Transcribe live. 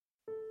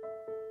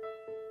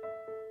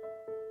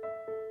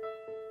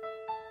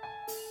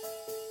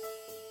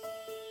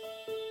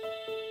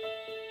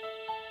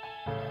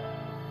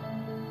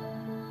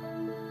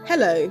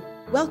Hello,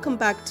 welcome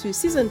back to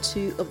Season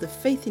 2 of the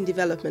Faith in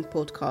Development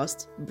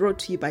podcast, brought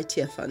to you by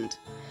Tear Fund.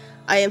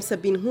 I am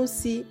Sabine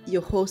Husi,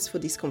 your host for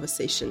this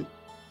conversation.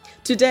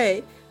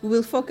 Today, we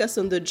will focus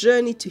on the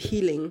journey to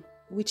healing,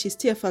 which is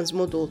Tear Fund's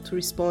model to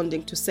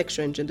responding to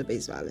sexual and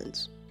gender-based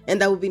violence.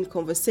 And I will be in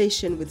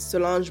conversation with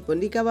Solange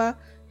Bondigawa,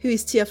 who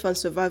is Tear Fund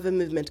Survivor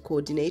Movement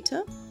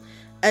Coordinator,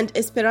 and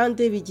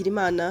Esperande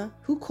Vigirimana,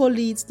 who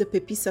co-leads the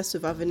Pepisa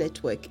Survivor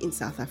Network in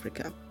South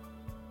Africa.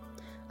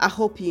 I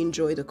hope you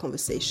enjoy the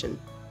conversation.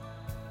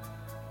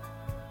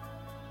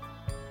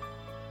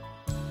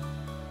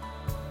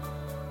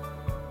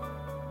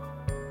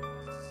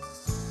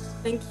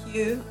 Thank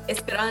you,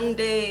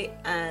 Esperande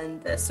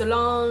and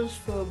Solange,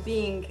 for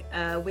being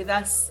with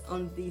us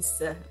on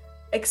this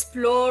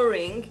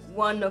exploring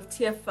one of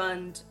Tear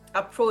Fund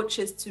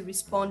approaches to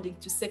responding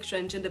to sexual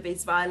and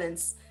gender-based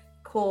violence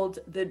called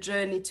The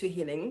Journey to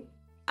Healing.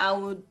 I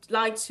would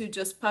like to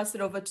just pass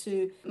it over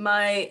to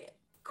my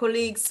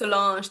colleague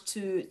Solange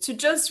to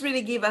just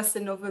really give us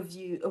an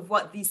overview of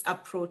what this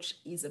approach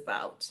is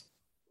about.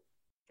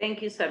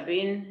 Thank you,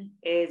 Sabine.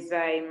 As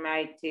I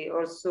might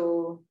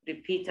also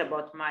repeat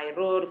about my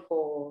role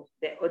for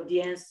the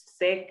audience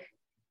sake,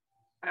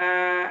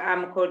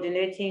 I'm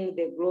coordinating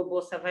the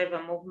Global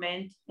Survivor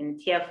Movement in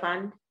Tear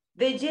Fund.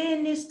 The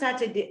journey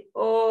started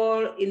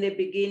all in the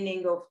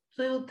beginning of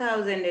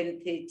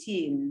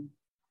 2013,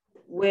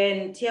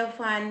 when Tear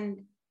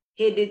Fund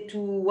headed to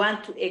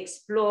want to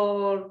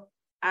explore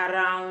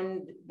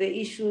around the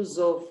issues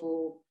of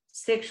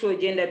sexual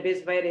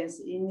gender-based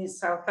violence in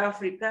South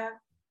Africa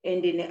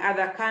and in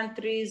other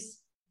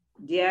countries,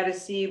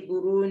 DRC,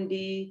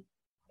 Burundi,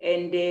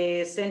 and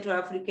the Central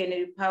African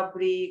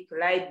Republic,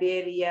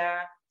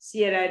 Liberia,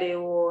 Sierra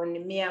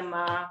Leone,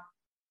 Myanmar,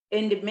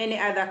 and many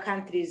other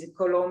countries,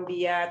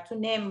 Colombia, to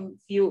name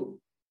few.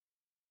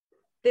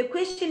 The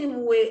question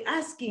we were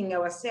asking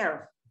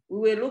ourselves, we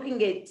were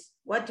looking at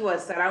what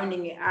was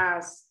surrounding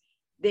us,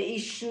 the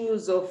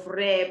issues of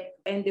rape,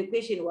 and the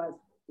question was,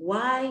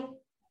 why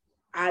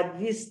are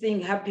these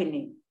things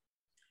happening?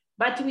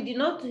 But we did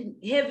not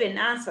have an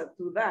answer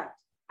to that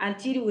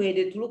until we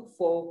had to look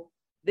for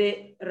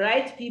the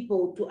right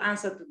people to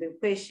answer to the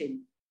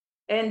question.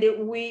 And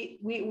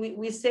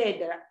we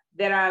said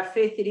there are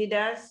faith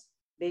leaders,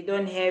 they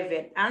don't have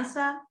an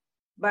answer,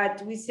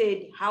 but we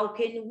said, how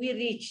can we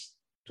reach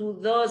to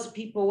those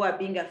people who are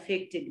being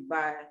affected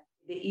by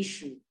the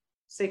issue,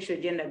 sexual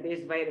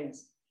gender-based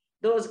violence?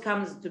 Those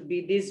comes to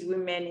be these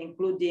women,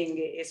 including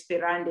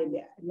Esperande and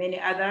many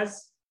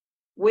others,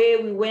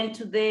 where we went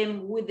to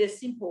them with a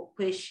simple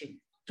question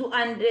to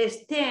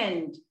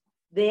understand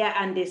their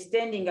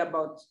understanding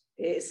about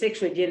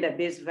sexual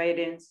gender-based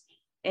violence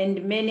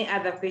and many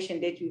other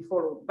questions that we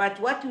followed. But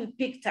what we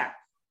picked up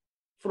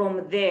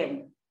from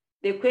them,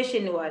 the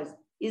question was,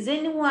 is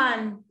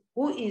anyone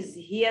who is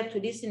here to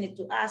listen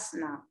to us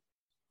now?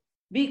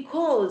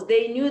 Because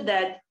they knew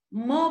that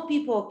more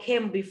people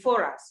came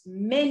before us,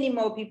 many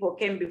more people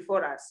came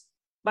before us,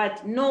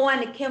 but no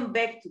one came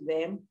back to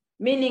them,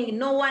 meaning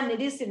no one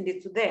listened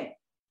to them.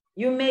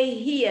 You may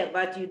hear,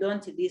 but you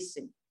don't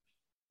listen.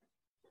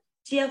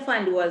 Tear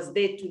Fund was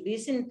there to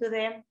listen to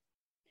them.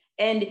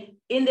 And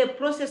in the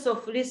process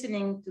of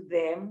listening to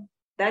them,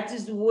 that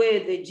is where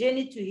the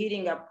journey to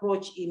healing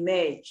approach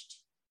emerged.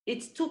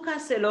 It took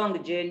us a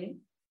long journey.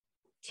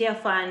 Tear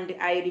Fund,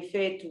 I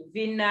refer to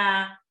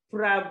Vina,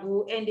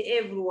 Prabhu, and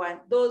everyone,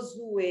 those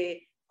who were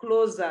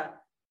closer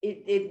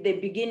at the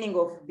beginning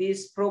of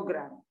this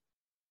program.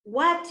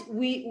 What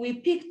we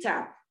picked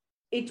up,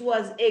 it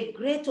was a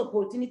great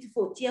opportunity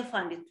for Tear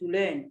Fund to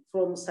learn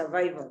from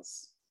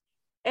survivors.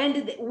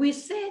 And we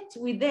sat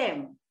with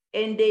them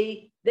and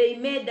they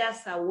made us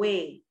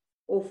aware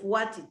of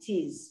what it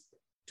is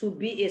to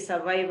be a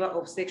survivor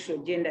of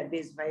sexual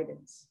gender-based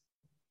violence.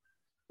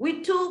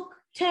 We took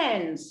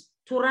turns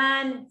to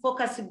run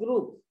focus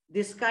group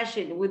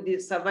discussion with the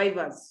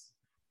survivors.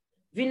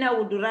 Vina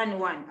would run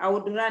one, I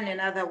would run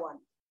another one,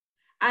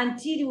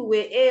 until we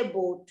were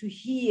able to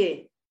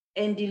hear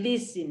and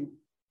listen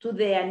to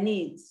their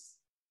needs.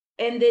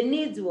 And the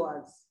needs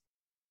was,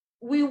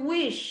 we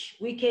wish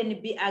we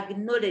can be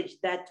acknowledged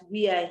that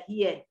we are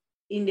here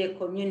in the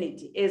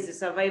community as the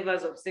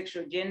survivors of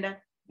sexual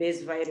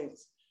gender-based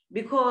violence,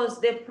 because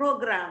the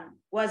program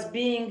was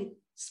being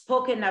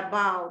spoken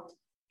about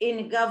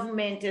in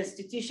government,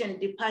 institution,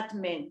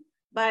 department,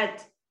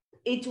 but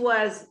it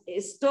was a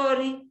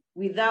story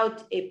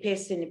without a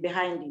person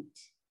behind it.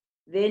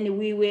 Then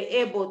we were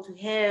able to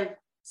have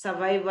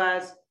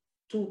survivors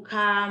to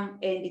come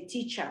and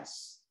teach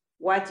us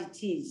what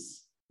it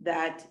is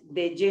that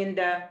the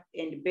gender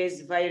and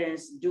based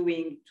violence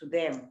doing to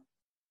them.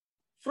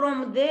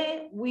 From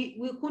there, we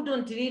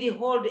couldn't really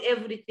hold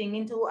everything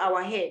into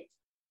our head.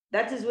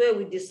 That is where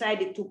we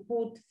decided to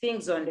put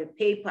things on the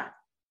paper,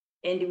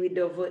 and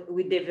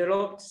we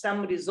developed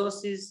some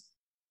resources.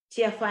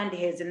 Tear Fund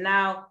has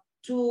now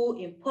 2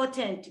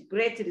 important,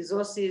 great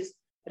resources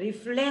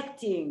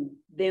reflecting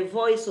the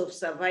voice of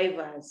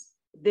survivors,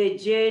 the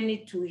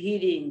journey to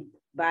healing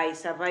by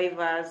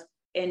survivors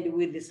and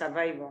with the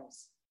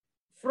survivors.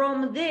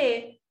 From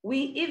there, we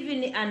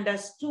even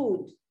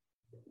understood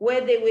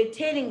where they were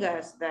telling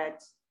us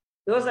that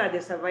those are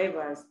the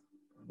survivors.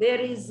 There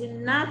is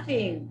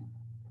nothing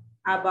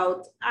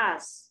about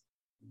us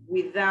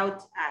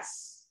without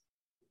us.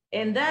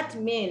 And that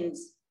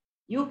means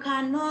you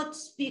cannot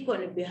speak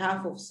on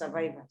behalf of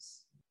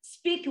survivors.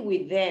 Speak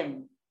with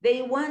them.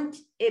 They want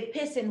a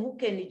person who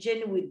can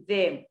journey with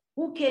them,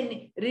 who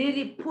can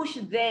really push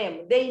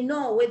them. They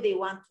know where they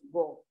want to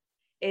go.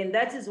 And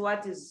that is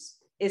what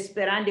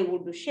Esperande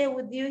will share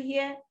with you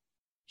here,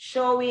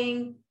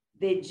 showing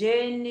the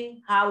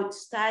journey, how it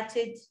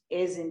started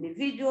as an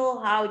individual,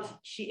 how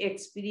she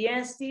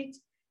experienced it,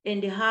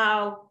 and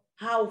how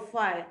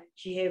far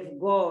she have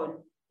gone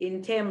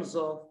in terms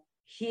of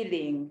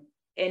healing.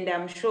 And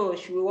I'm sure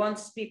she won't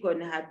speak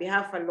on her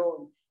behalf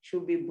alone.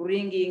 She'll be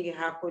bringing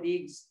her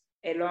colleagues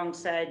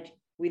alongside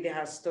with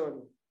her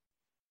story.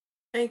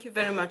 Thank you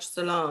very much,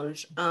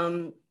 Solange.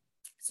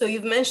 So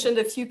you've mentioned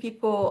a few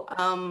people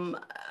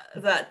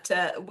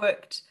that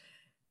worked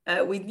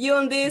with you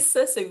on this.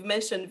 So you've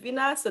mentioned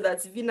Vina, so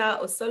that's Vina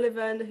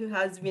O'Sullivan, who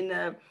has been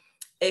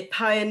a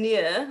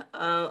pioneer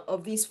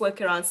of this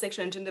work around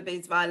sexual and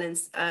gender-based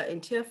violence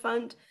in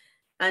Tearfund.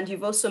 And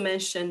you've also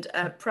mentioned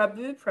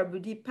Prabhu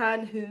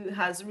Dipan, who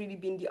has really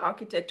been the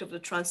architect of the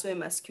transform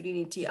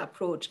masculinity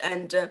approach.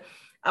 And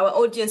our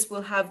audience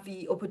will have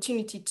the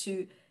opportunity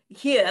to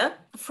hear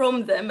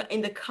from them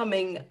in the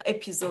coming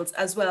episodes,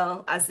 as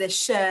well as they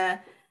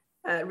share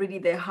really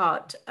their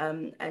heart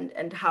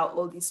and how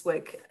all this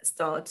work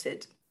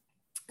started.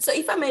 So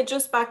if I may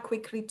just back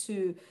quickly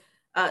to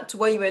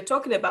what you were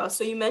talking about.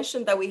 So you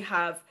mentioned that we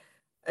have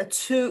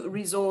 2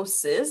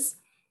 resources.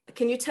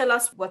 Can you tell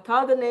us what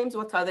are the names,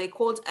 what are they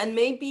called, and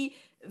maybe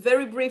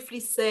very briefly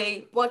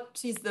say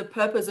what is the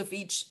purpose of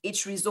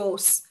each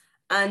resource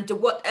and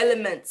what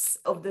elements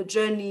of the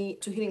journey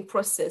to healing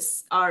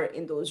process are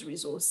in those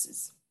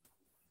resources?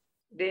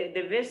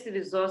 The best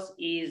resource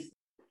is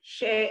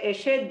a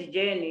shared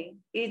journey.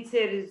 It's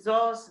a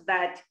resource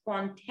that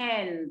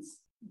contains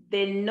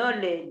the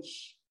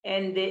knowledge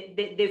and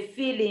the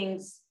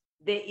feelings,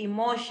 the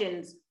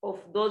emotions of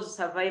those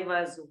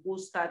survivors who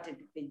started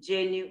the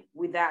journey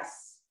with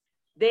us.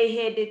 They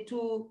had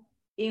to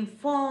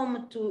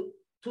inform,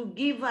 to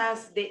give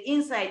us the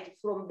insight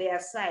from their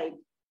side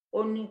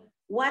on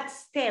what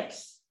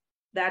steps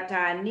that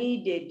are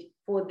needed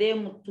for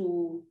them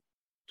to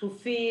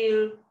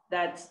feel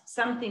that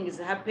something is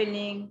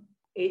happening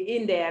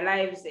in their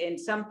lives and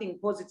something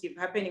positive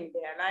happening in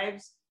their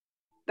lives.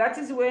 That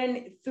is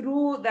when,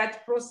 through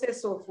that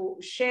process of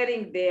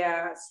sharing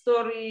their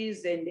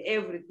stories and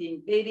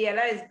everything, they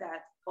realized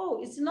that,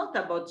 oh, it's not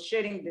about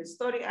sharing the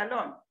story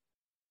alone.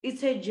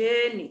 It's a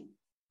journey.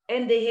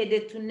 And they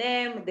had to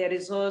name the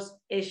resource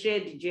a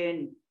shared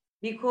journey,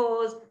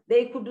 because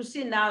they could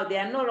see now they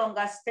are no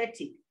longer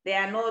static. They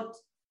are not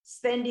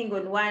standing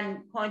on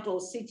one point or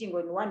sitting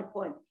on one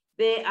point.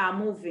 They are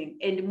moving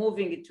and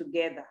moving it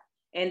together.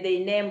 And they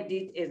named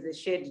it as the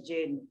shared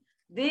journey.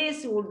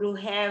 This would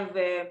have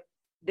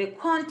the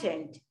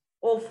content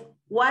of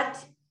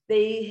what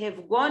they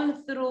have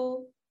gone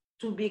through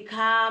to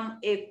become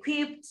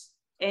equipped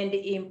and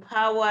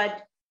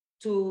empowered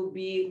to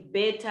be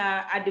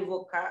better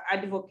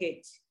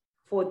advocates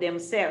for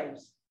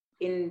themselves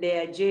in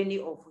their journey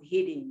of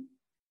healing.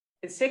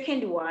 The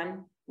second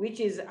one, which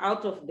is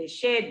out of the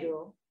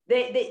shadow,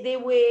 they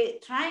were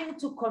trying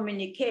to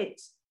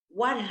communicate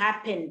what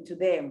happened to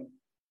them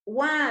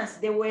once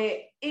they were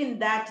in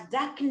that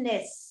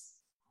darkness,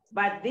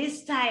 but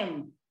this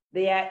time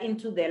they are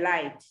into the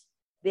light.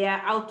 They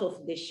are out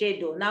of the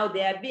shadow. Now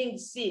they are being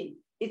seen.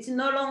 It's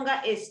no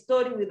longer a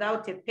story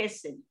without a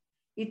person.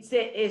 It's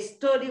a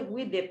story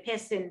with a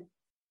person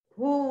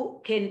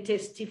who can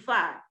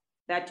testify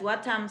that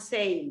what I'm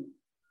saying,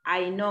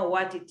 I know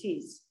what it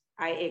is.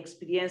 I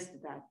experienced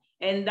that.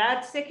 And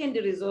that second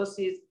resource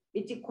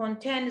it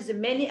contains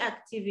many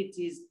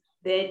activities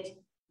that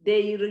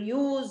they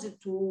use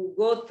to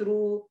go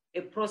through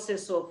a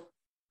process of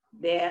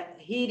their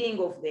healing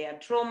of their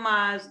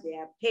traumas,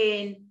 their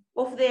pain,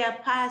 of their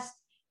past.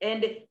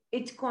 And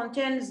it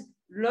contains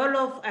a lot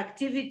of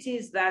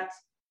activities that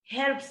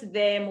helps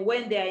them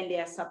when they are in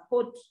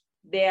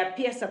their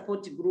peer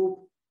support group,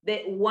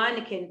 that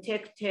one can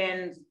take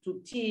turns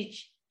to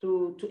teach,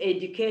 to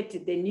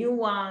educate the new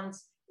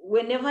ones.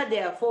 Whenever they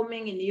are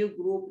forming a new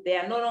group, they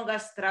are no longer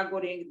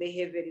struggling. They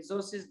have the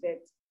resources that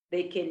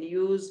they can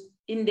use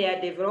in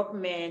their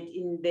development,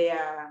 in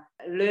their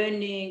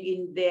learning,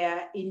 in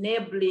their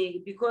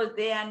enabling, because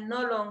they are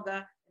no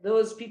longer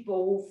those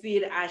people who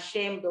feel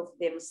ashamed of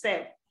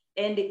themselves.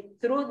 And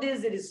through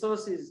these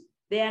resources,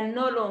 they are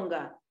no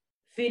longer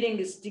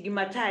feeling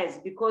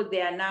stigmatized because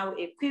they are now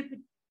equipped.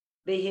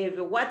 They have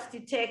what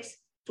it takes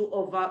to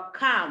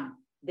overcome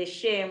the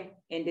shame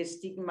and the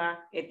stigma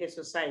at the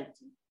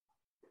society.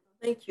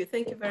 Thank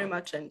you very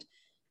much. And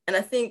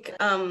I think,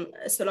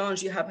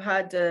 Solange, you have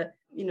had the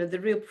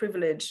real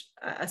privilege,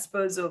 I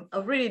suppose, of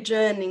really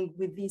journeying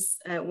with these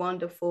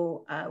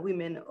wonderful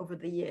women over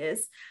the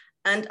years.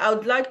 And I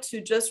would like to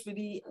just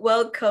really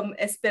welcome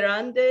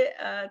Esperande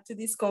to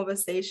this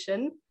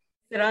conversation.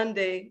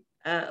 Esperande,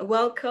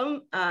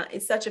 welcome.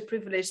 It's such a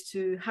privilege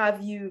to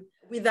have you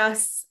with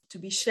us, to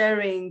be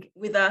sharing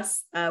with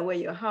us where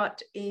your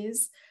heart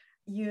is.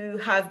 You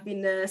have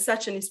been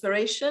such an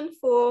inspiration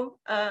for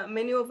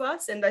many of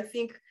us, and I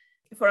think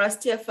for us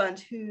Tearfund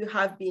who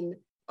have been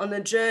on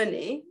a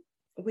journey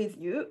with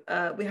you,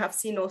 we have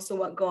seen also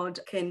what God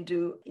can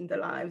do in the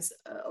lives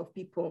of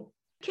people.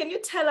 Can you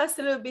tell us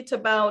a little bit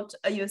about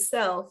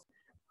yourself?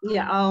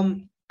 Yeah,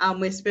 I'm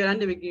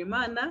Esperande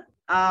Bigimana.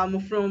 I'm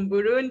from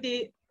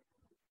Burundi.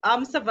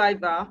 I'm a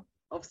survivor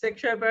of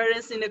sexual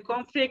violence in the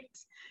conflict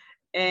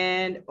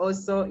and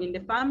also in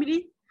the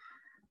family.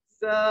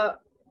 So,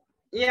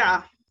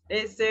 yeah,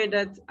 they say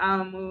that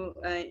I'm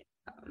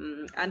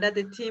under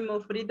the team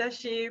of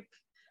leadership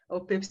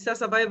of PEPSA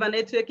Survivor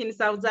Network in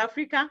South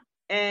Africa.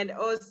 And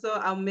also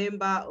I'm a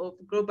member of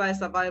Global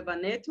Survivor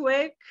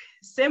Network,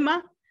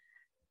 SEMA.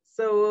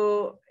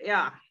 So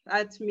yeah,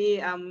 that's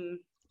me.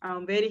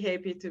 I'm very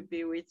happy to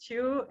be with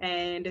you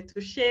and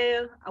to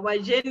share our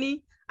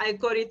journey. I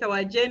call it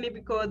our journey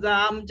because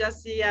I'm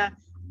just here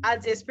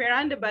as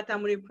Esperande, but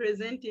I'm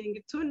representing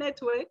two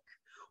networks,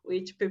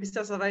 which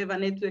PEPSA Survivor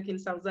Network in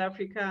South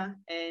Africa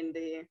and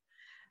the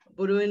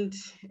Burundi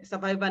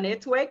Survivor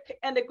Network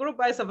and the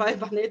Global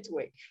Survivor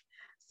Network.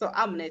 So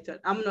I'm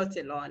not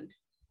alone.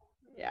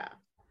 Yeah.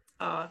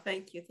 Oh,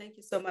 thank you. Thank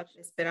you so much,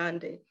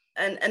 Esperande.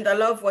 And I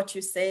love what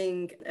you're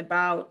saying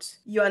about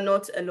you are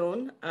not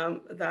alone,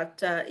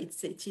 that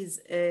it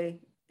is a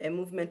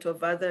movement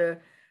of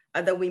other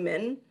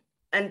women.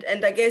 And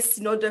I guess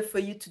in order for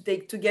you to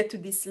get to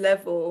this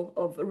level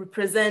of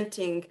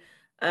representing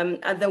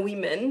other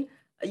women,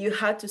 you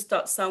had to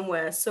start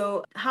somewhere.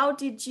 So how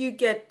did you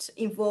get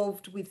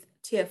involved with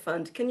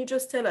Tearfund? Can you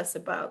just tell us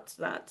about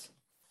that?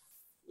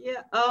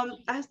 Yeah,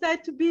 I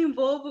started to be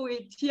involved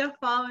with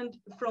Tearfund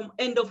from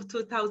end of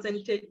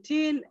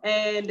 2013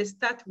 and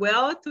start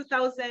well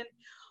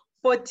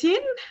 2014.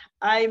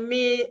 I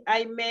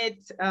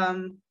met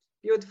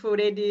beautiful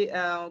lady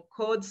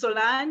called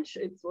Solange.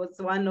 It was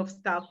one of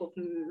staff of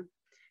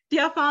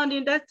Tearfund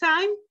in that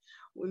time.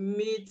 We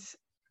meet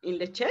in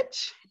the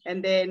church,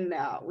 and then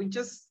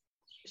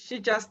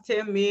she just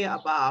tell me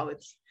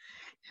about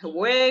her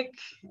work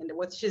and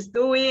what she's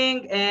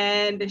doing,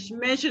 and she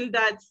mentioned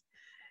that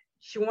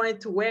she wanted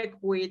to work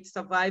with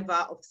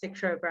survivors of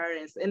sexual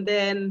violence. And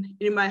then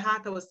in my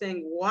heart, I was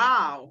saying,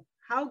 wow,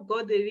 how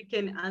God really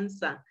can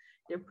answer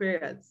your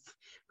prayers.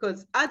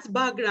 Because as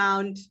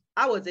background,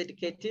 I was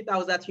educated. I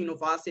was at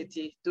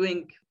university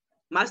doing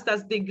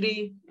master's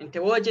degree in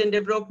theology and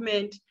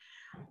development.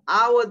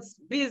 I was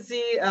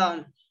busy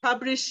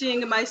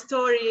publishing my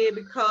story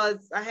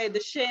because I had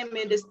the shame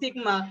and the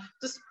stigma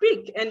to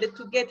speak and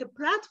to get a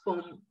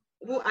platform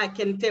who I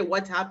can tell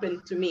what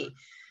happened to me.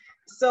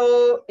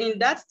 So in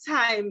that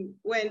time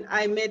when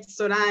I met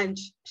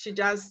Solange, she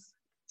just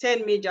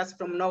told me just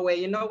from nowhere,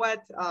 you know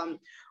what,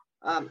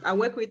 I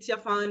work with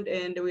Tearfund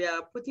and we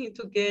are putting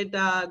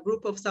together a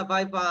group of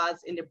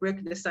survivors in the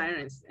Break the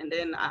Silence. And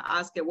then I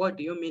asked her, what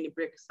do you mean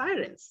break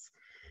silence?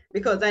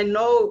 Because I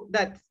know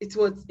that it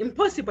was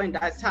impossible in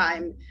that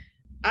time.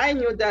 I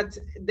knew that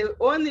the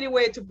only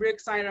way to break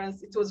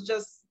silence, it was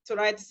just to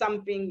write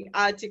something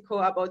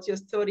article about your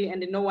story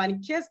and no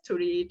one cares to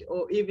read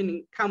or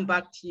even come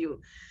back to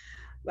you.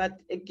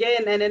 But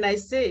again, and then I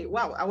say,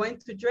 wow, I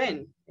want to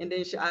join. And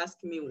then she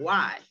asked me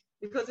why?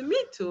 Because me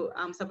too,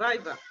 I'm a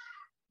survivor.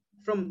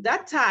 From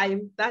that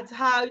time, that's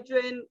how I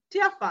joined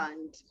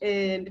Tearfund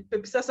and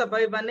PEPSA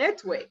Survivor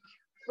Network.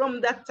 From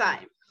that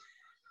time,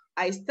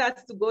 I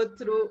started to go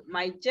through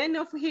my journey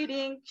of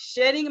healing,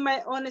 sharing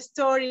my own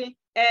story,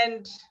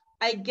 and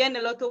I gained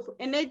a lot of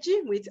energy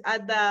with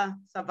other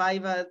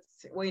survivors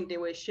when they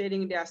were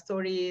sharing their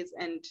stories,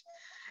 and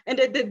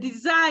the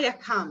desire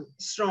comes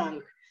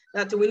strong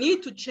that we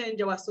need to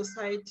change our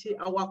society,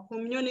 our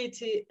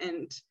community,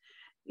 and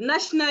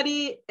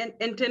nationally and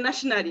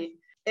internationally.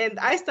 And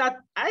I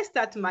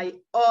start my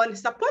own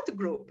support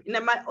group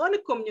in my own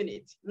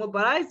community,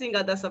 mobilizing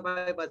other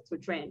survivors to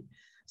train.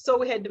 So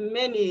we had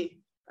many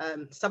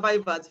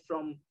survivors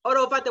from all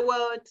over the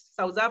world,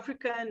 South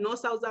African, North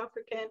South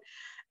African,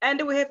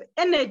 and we have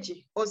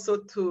energy also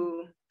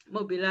to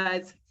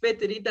mobilize faith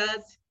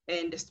leaders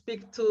and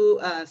speak to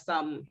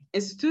some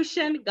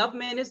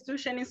government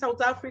institution in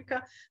South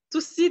Africa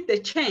to see the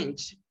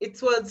change.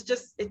 It was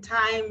just a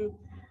time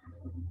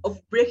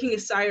of breaking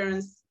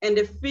silence and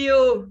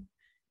feel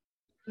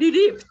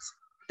relieved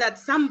that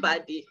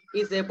somebody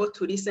is able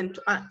to listen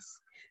to us.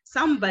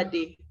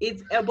 Somebody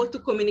is able to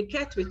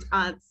communicate with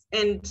us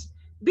and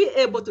be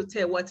able to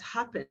tell what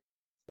happened.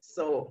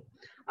 So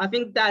I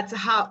think that's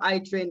how I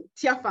joined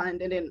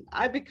Tearfund, and then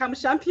I become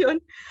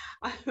champion.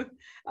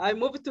 I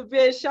moved to be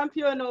a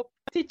champion of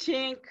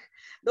teaching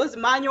those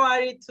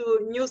manually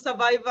to new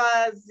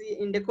survivors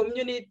in the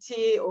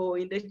community or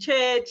in the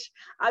church.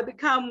 I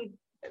become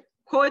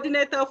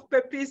coordinator of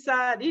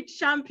PEPSA, lead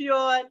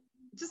champion,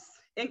 just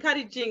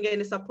encouraging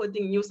and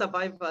supporting new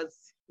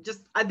survivors,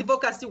 just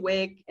advocacy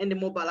work and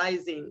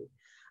mobilizing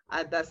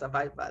other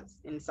survivors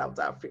in South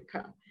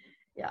Africa.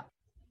 Yeah.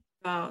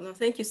 Wow, no,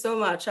 thank you so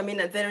much. I mean,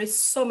 there is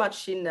so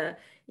much in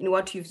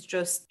what you've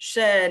just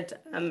shared,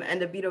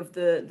 and a bit of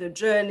the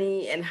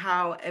journey and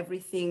how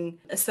everything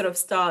sort of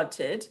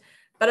started.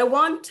 But I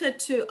wanted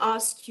to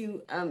ask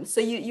you, so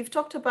you've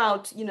talked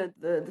about,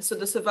 the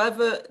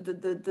survivor,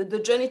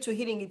 the journey to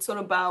healing. It's all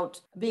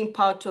about being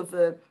part of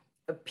a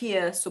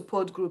peer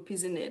support group,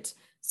 isn't it?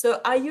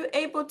 So are you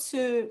able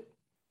to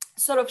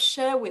sort of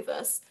share with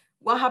us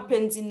what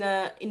happens in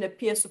a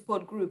peer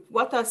support group?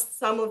 What are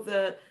some of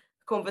the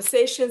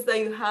conversations that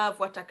you have?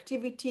 What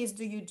activities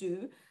do you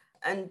do?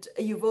 And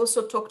you've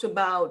also talked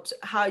about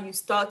how you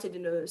started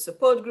in a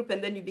support group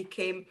and then you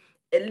became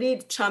a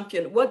lead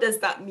champion. What does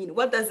that mean?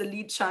 What does a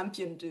lead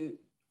champion do?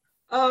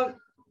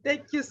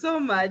 Thank you so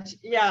much.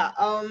 Yeah,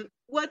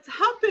 what's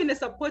happened in a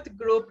support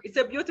group is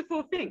a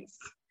beautiful thing,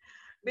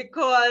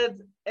 because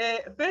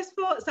first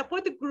of all,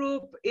 support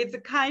group is a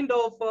kind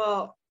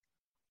of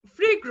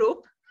free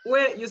group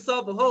where you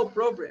solve whole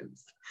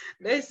problems.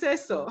 They say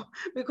so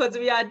because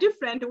we are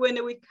different.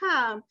 When we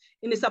come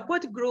in a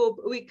support group,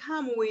 we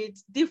come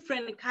with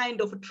different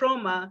kind of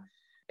trauma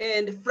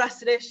and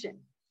frustration.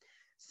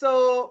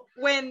 So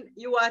when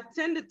you are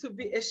trained to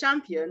be a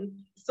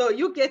champion, so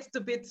you get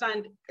to be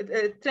trained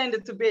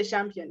to be a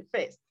champion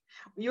first,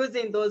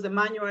 using those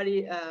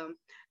manually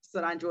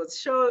Solange was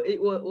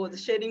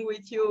sharing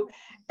with you.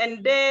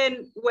 And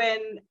then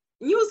when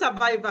new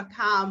survivor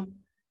come,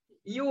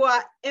 you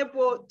are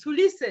able to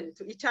listen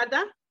to each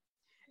other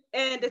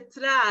and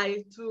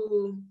try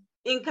to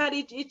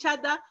encourage each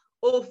other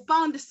or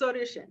find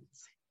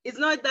solutions. It's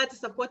not that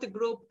support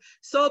group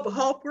solve the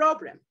whole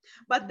problem,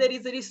 but there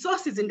is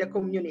resources in the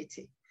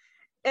community.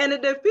 And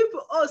the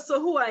people also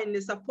who are in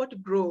the support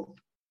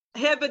group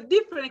have a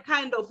different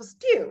kind of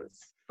skills,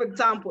 for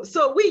example.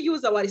 So we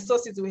use our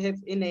resources we have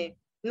in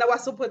our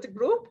support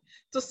group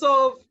to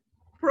solve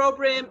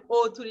problem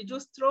or to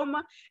reduce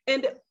trauma.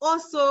 And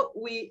also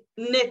we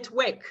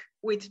network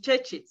with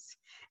churches,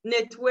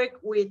 network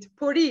with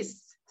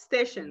police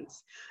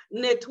stations,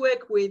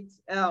 network with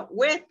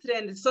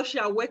well-trained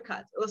social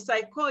workers or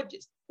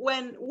psychologists.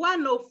 When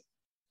one of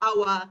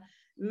our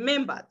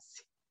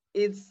members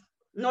is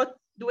not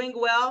doing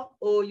well,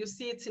 or you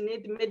see it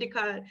need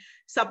medical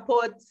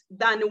support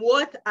than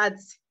what a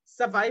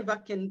survivor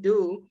can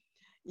do,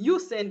 you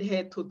send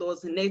her to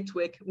those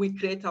networks we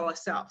create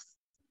ourselves.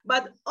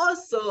 But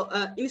also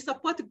in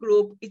support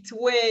group, it's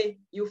where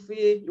you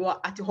feel you are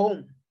at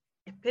home.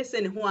 A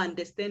person who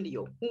understands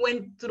you, who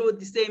went through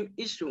the same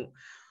issue,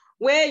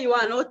 where you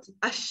are not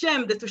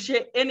ashamed to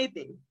share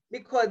anything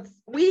because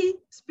we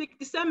speak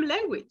the same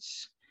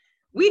language.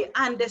 We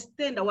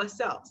understand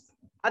ourselves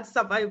as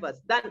survivors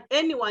than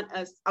anyone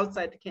else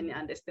outside can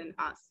understand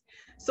us.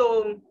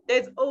 So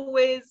there's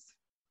always,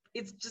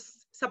 it's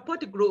just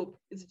support group.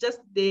 It's just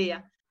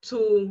there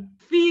to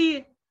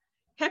feel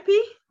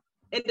happy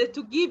and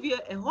to give you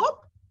a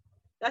hope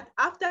that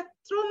after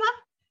trauma,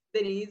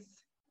 there is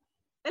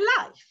a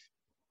life.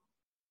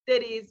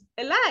 There is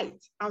a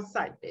light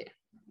outside there.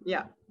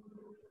 Yeah.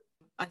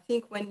 I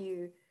think when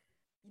you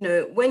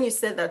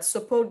said that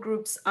support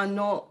groups are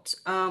not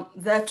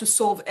there to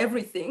solve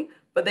everything,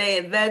 but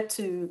they're there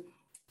to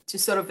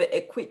sort of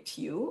equip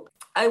you.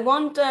 I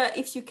wonder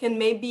if you can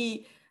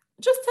maybe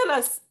just tell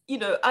us,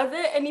 are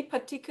there any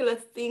particular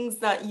things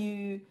that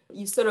you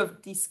sort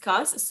of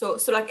discuss? So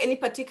like any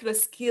particular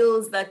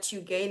skills that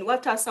you gain?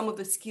 What are some of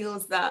the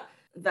skills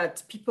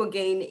that people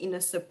gain in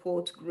a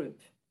support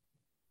group?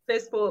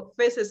 First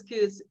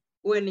skills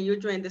when you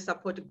join the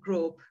support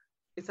group,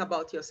 it's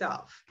about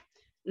yourself.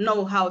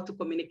 Know how to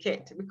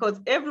communicate, because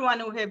everyone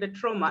who have a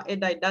trauma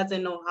either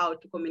doesn't know how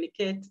to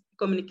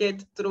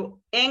communicate through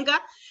anger,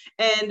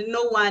 and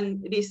no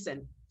one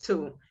listen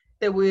to.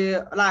 They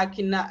will, like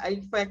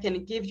if I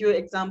can give you an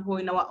example,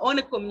 in our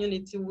own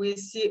community, we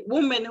see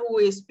women who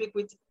will speak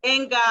with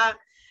anger,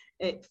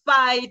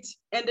 fight,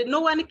 and no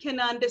one can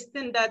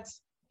understand that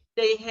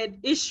they had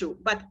issue.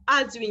 But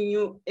as we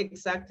knew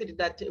exactly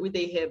that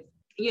they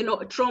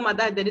have, trauma,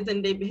 that the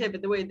reason they behave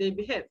the way they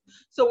behave.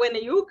 So when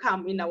you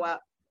come in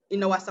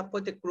our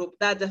support group,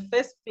 that's the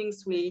first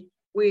things we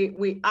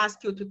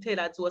ask you to tell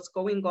us what's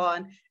going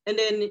on, and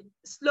then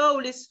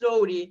slowly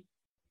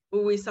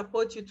we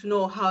support you to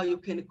know how you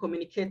can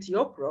communicate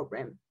your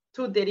problem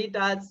to the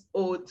leaders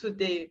or to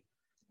the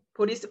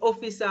police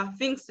officer,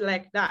 things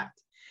like that.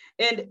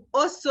 And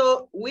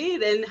also we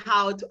learn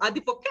how to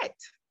advocate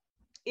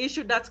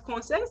issues that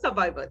concern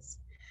survivors.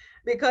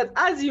 Because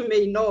as you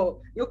may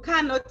know, you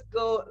cannot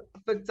go,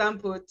 for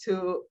example,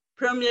 to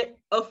premier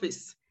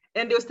office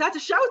and they'll start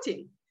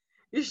shouting,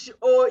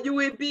 or you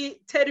will be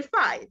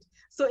terrified.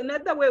 So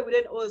another way we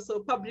learn also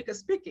public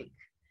speaking,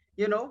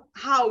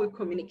 how we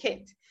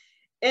communicate.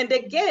 And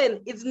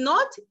again, it's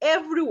not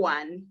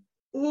everyone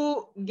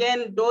who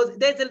gain those,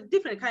 there's a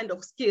different kind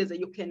of skills that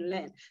you can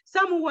learn.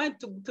 Some who want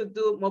to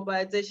do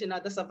mobilization,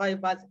 other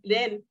survivors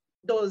learn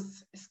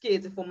those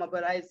skills for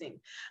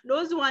mobilizing.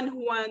 Those one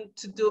who want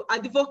to do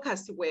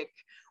advocacy work,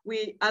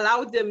 we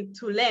allow them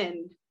to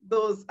learn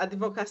those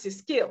advocacy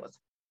skills.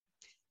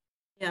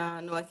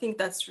 Yeah, no, I think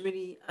that's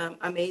really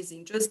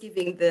amazing. Just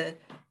giving the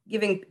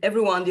giving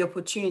everyone the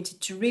opportunity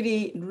to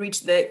really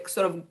reach their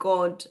sort of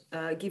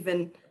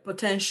God-given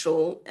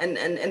potential. And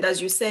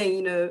as you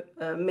say,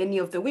 many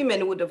of the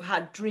women would have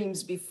had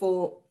dreams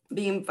before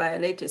being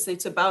violated. So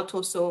it's about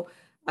also,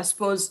 I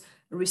suppose,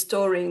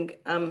 restoring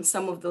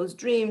some of those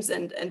dreams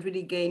and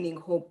really gaining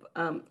hope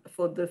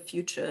for the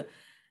future.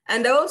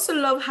 And I also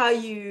love how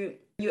you're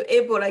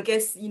able, I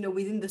guess,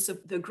 within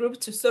the group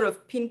to sort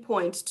of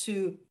pinpoint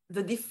to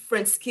the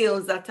different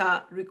skills that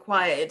are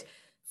required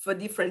for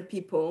different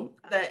people.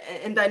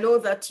 And I know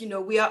that,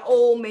 we are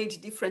all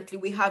made differently.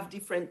 We have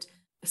different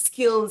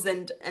skills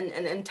and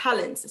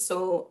talents.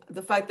 So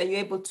the fact that you're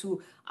able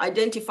to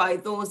identify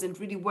those and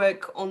really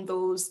work on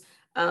those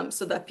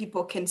so that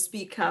people can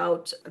speak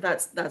out,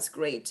 that's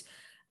great.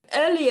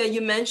 Earlier,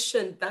 you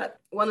mentioned that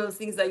one of the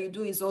things that you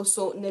do is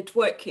also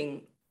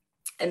networking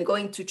and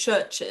going to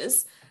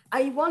churches.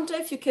 I wonder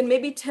if you can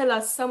maybe tell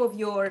us some of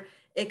your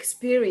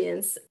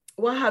experience.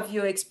 What have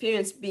your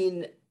experience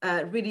been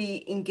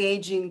really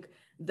engaging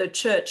the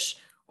church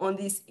on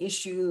this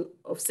issue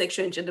of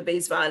sexual and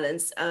gender-based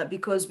violence?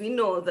 Because we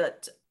know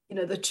that,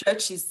 the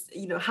church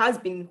has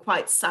been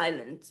quite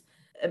silent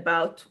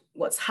about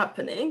what's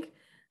happening.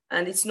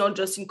 And it's not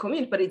just in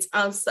community, but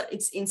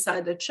it's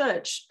inside the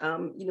church.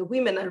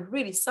 Women are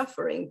really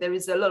suffering. There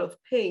is a lot of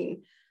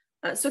pain.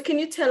 So can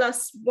you tell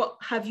us what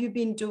have you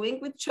been doing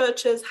with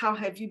churches? How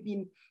have you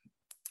been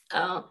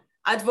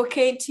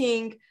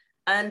advocating?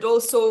 And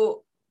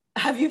also,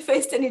 have you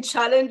faced any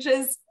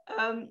challenges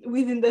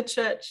within the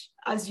church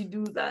as you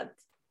do that?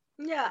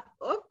 Yeah,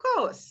 of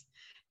course.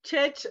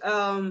 Church,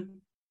 I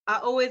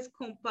always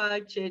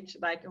compare church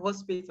like a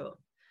hospital,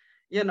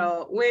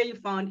 where you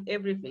found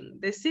everything.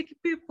 The sick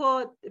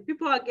people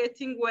are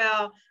getting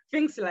well,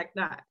 things like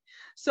that.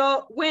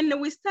 So when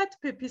we start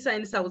PEPISA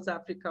in South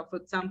Africa, for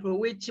example,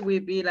 which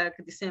will be like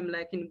the same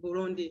like in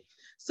Burundi,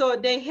 so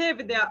they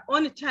have their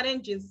own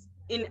challenges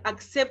in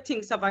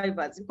accepting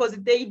survivors because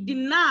they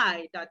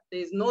deny that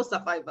there's no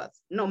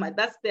survivors. No,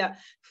 that's their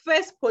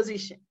first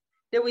position.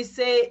 They will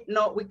say,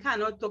 no, we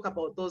cannot talk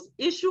about those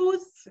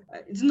issues.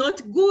 It's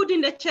not good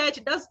in the church.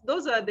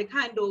 Those are the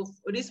kind of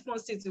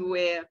responses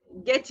we're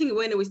getting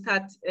when we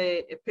start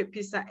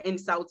PEPISA in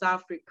South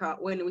Africa,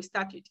 when we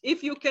started.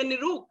 If you can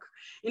look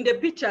in the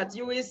pictures,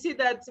 you will see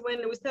that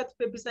when we start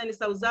PEPISA in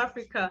South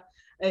Africa,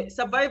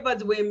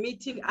 survivors were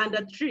meeting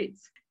under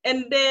trees.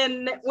 And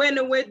then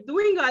when we're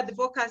doing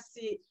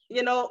advocacy,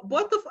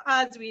 both of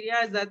us, we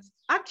realized that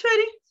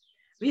actually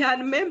we had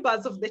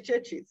members of the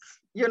churches,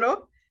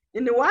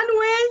 In one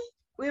way,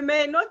 we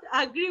may not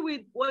agree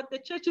with what the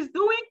church is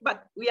doing,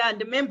 but we are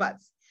the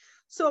members.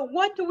 So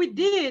what we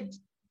did,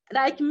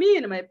 like me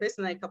in my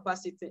personal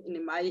capacity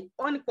in my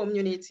own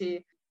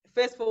community,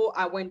 first of all,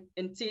 I went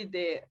and see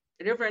the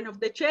reverend of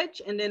the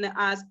church, and then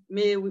I asked,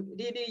 may we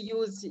really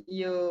use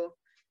your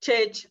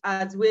church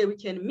as where we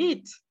can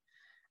meet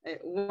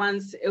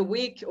once a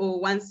week or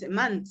once a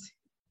month?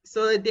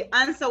 So the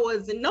answer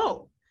was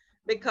no,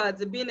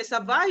 because being a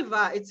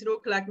survivor, it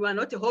looks like you are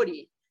not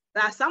holy.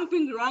 There's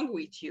something wrong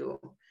with you.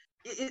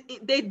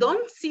 They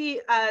don't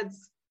see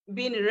as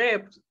being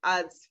raped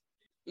as,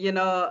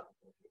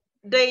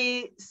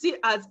 they see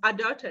as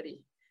adultery,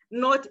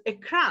 not a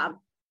crime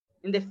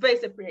in the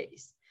first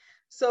place.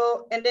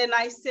 So, and then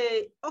I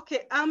say,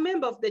 okay, I'm a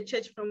member of the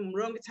church from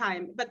long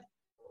time, but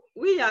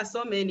we are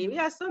so many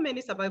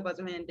survivors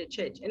in the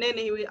church. And then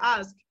he will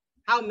ask,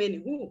 how many,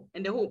 who,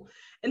 and the who.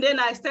 And then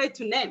I start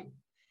to name.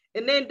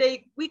 And then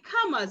we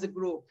come as a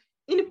group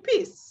in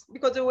peace,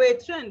 because we were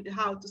trained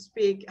how to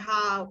speak,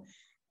 how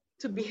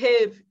to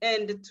behave,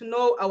 and to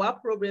know our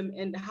problem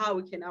and how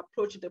we can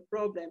approach the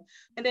problem.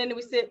 And then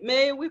we say,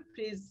 may we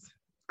please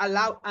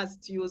allow us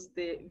to use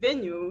the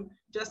venue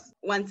just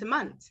once a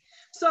month.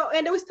 So,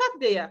 and we start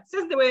there.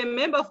 Since they were a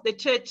member of the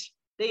church,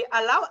 they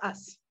allow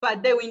us,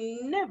 but they will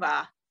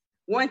never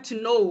want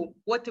to know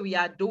what we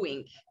are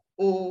doing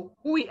or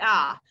who we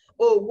are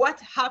or what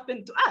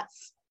happened to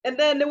us. And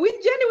then we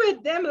journey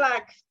with them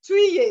like 2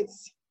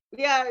 years.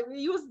 Yeah, we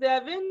use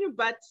their venue,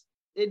 but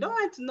they don't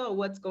want to know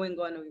what's going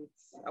on with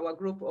our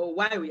group or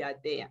why we are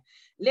there.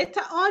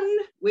 Later on,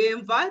 we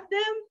invite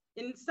them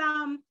in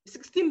some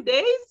 16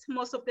 days,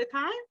 most of the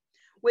time.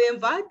 We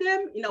invite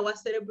them in our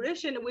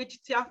celebration, which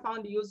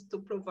Tearfund used to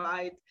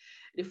provide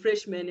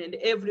refreshment and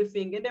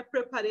everything and the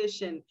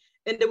preparation.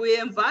 And we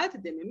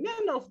invite them,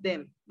 many of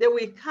them, they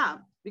will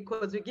come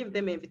because we give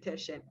them an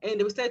invitation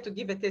and we start to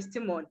give a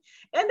testimony.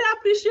 And they're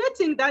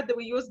appreciating that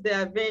we use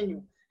their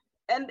venue.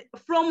 And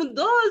from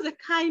those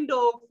kind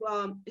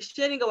of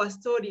sharing our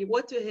story,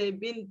 what we have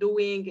been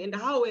doing and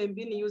how we have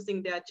been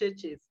using their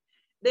churches,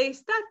 they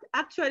start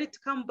actually to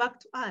come back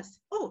to us.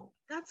 Oh,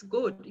 that's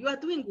good. You are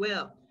doing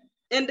well.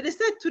 And they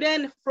start to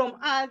learn from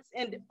us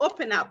and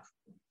open up,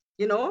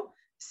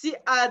 see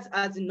us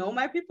as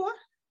normal people,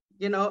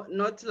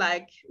 not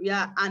like we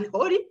are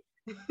unholy,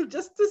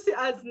 just to see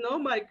us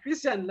normal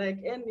Christian like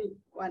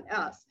anyone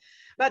else.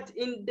 But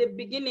in the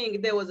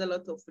beginning, there was a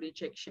lot of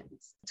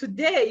rejections.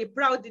 Today,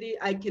 proudly,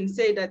 I can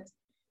say that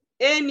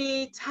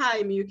any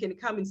time you can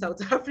come in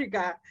South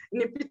Africa,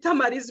 in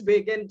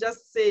Pietermaritzburg, and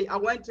just say, I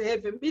want to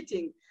have a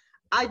meeting.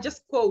 I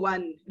just call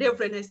one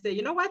reverend and say,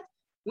 you know what?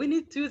 We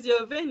need to use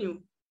your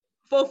venue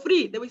for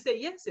free. They will say,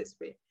 yes,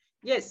 Espe.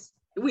 Yes,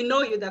 we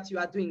know you that you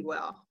are doing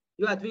well.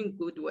 You are doing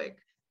good work.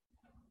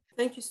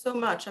 Thank you so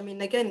much. I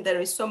mean, again, there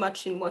is so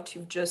much in what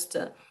you've just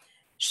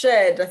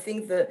shared. I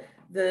think the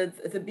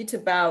bit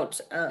about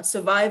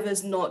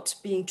survivors not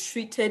being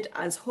treated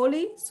as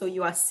holy. So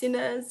you are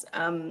sinners.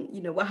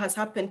 What has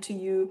happened to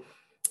you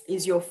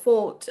is your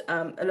fault.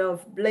 A lot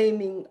of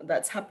blaming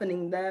that's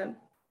happening there.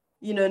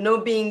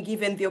 Not being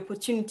given the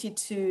opportunity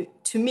to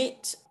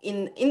meet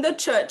in the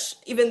church,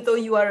 even though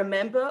you are a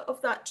member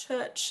of that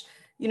church,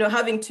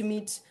 having to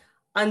meet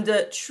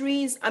under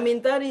trees. I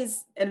mean, that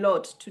is a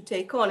lot to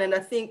take on. And I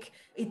think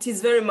it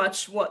is very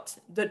much what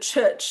the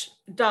church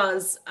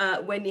does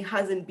when it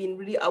hasn't been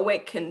really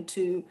awakened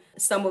to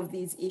some of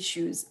these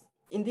issues.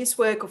 In this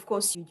work, of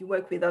course, you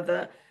work with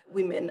other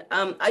women.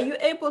 Are you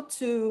able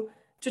to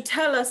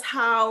tell us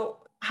how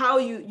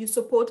you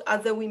support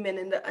other women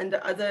and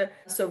the other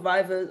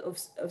survivors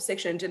of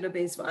sexual and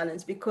gender-based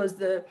violence? Because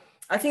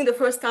I think the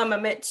first time I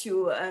met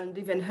you and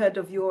even heard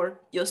of your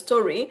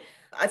story,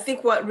 I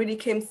think what really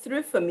came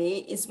through for me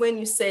is when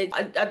you said,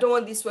 I don't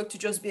want this work to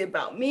just be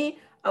about me.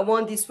 I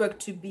want this work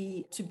to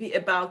be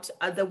about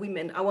other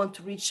women. I want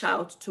to reach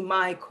out to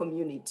my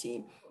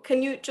community.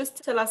 Can you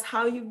just tell us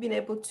how you've been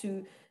able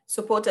to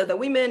support other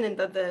women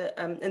and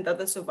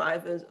other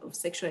survivors of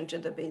sexual and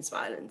gender-based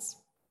violence?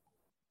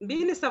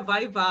 Being a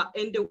survivor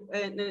and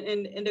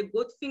the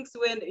good things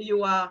when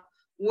you are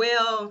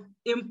well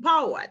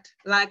empowered,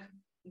 like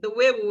the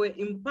way we were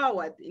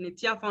empowered in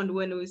Tearfund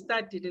when we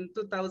started in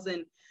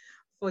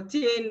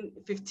 2014,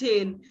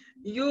 15,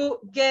 you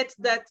get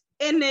that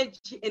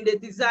energy and the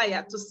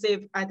desire to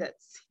save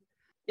others.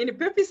 In the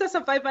Pepisa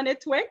Survivor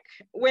Network,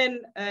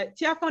 when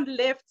Tearfund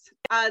left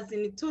us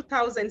in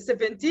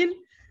 2017,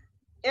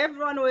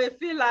 everyone will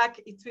feel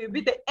like it will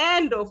be the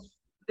end of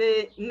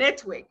the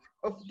network,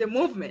 of the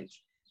movement.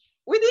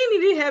 We didn't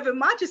really have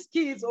much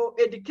skills or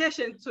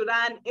education to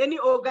run any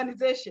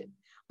organization,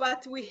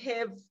 but we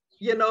have,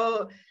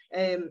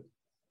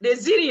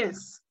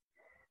 resilience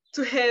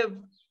to have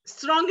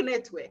strong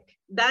network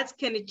that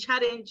can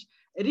challenge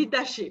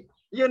leadership,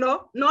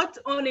 not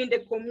only in the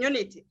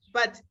community,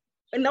 but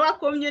in our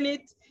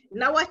community,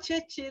 in our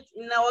churches,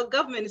 in our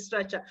government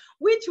structure,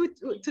 which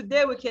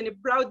today we can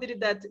proudly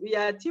that we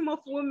are a team of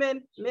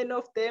women, many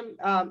of them,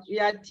 we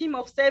are a team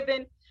of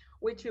 7,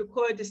 which we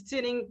call the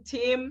steering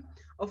team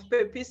of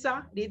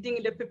Pepisa,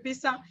 leading the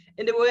Pepisa,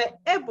 and we were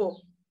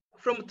able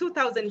from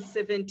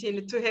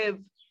 2017 to have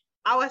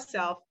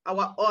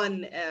our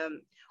own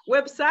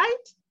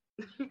website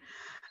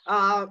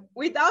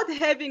without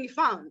having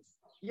funds.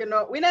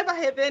 We never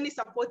have any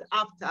support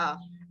after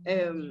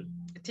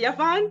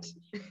Tearfund,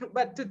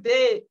 but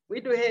today we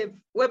do have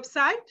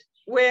website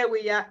where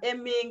we are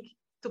aiming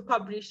to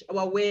publish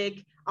our work,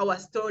 our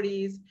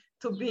stories,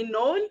 to be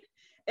known.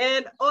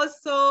 And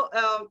also,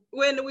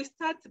 when we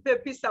start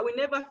Pepisa, we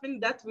never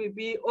think that will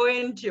be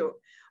ONGO.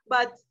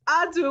 But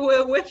as we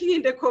were working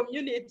in the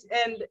community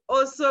and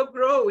also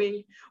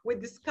growing, we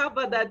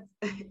discovered that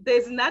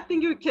there's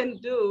nothing you can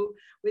do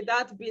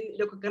without being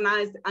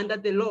recognized under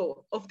the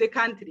law of the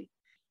country.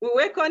 We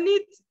work on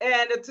it,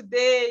 and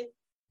today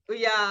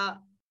we are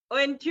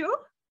ONGO,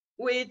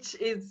 which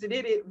is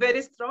really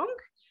very strong,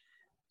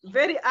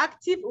 very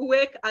active. We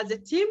work as a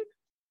team,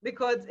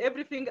 because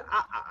everything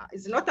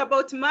is not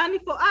about money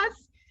for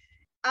us.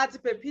 At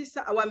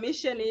Pepisa, our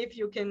mission, if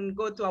you can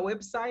go to our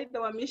website,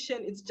 our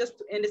mission is just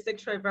to end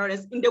sexual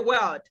violence in the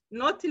world,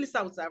 not in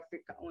South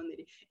Africa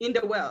only, in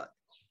the world.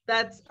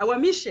 That's our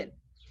mission.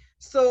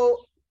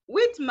 So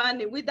with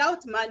money,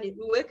 without money,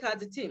 we work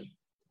as a team,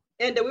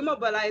 and we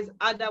mobilize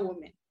other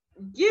women,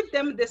 give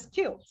them the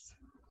skills.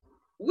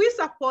 We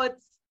support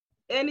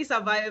any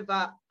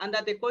survivor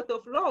under the court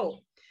of law,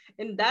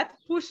 and that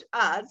push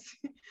us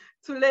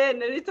to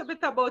learn a little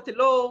bit about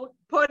law,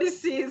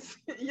 policies,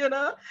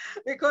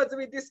 because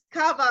we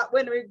discover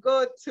when we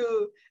go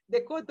to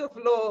the court of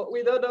law,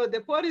 we don't know the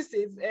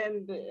policies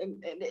and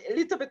a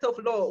little bit of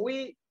law.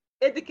 We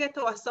educate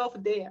ourselves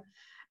there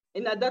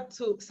in order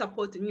to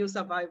support new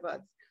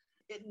survivors.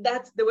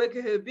 That's the work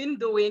we've been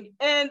doing.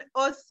 And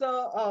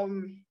also,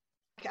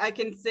 I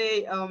can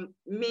say I'm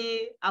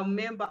a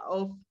member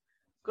of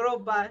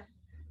Global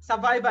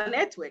Survivor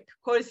Network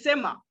called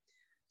SEMA.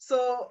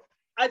 So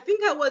I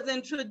think I was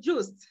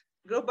introduced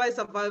Global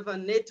Survivor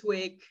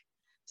Network,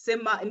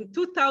 SEMA, in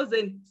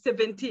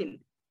 2017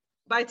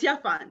 by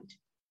Tearfund,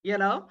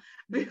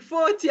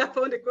 before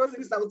Tearfund, because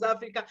in South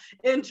Africa,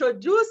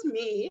 introduced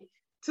me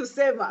to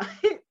SEMA.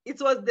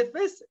 It was the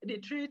first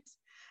retreat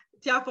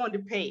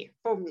Tearfund paid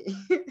for me.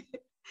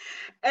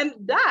 And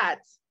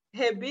that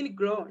has been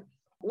grown,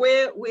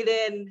 where we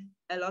learn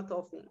a lot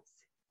of things,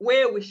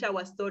 where we share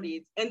our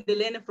stories and they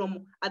learn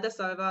from other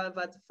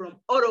survivors from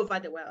all over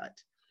the world.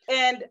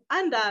 And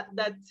under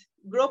that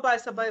Global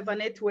Survivor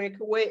Network,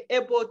 we're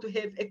able to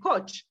have a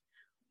coach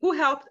who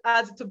helped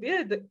us to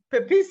build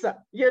Pepisa,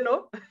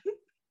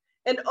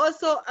 And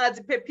also as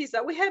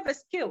PEPISA, we have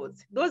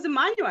skills, those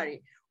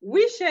manually.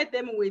 We share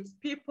them with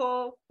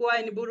people who are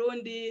in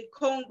Burundi,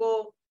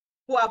 Congo,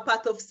 who are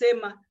part of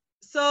SEMA.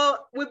 So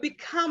we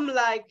become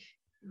like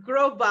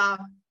global,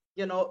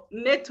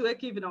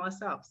 network even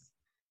ourselves.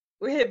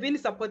 We have been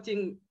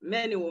supporting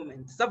many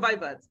women,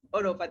 survivors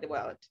all over the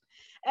world.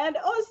 And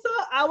also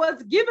I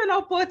was given an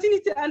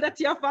opportunity under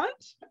TIA Fund,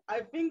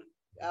 I think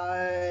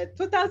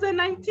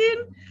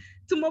 2019,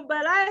 to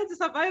mobilize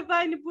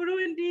survivors in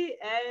Burundi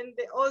and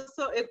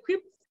also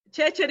equip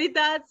church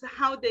leaders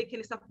how they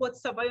can support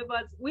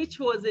survivors, which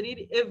was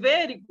really a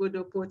very good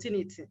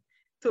opportunity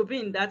to be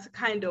in that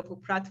kind of a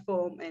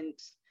platform. And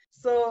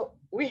so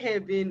we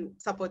have been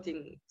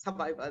supporting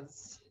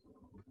survivors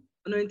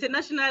on an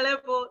international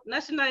level,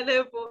 national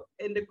level,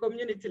 and the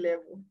community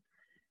level.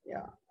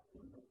 Yeah.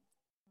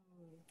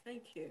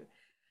 Thank you.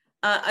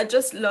 I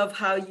just love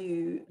how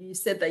you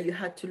said that you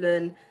had to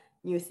learn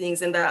new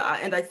things, and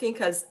I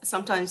think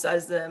sometimes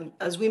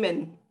as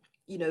women,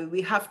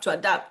 we have to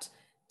adapt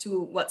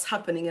to what's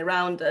happening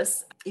around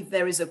us. If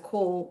there is a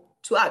call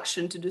to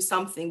action to do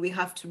something, we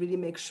have to really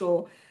make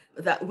sure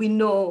that we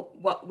know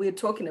what we're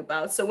talking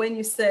about. So when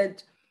you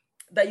said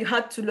that you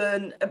had to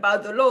learn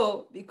about the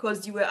law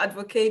because you were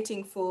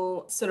advocating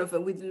for sort of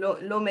with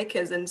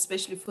lawmakers and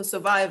especially for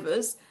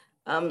survivors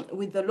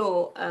with the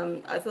law,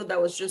 I thought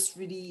that was just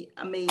really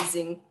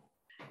amazing.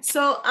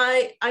 So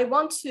I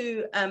want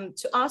to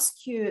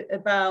ask you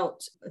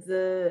about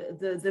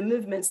the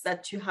movements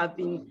that you have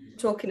been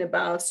talking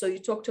about. So you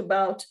talked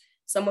about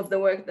some of the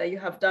work that you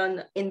have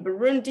done in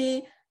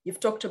Burundi. You've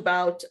talked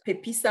about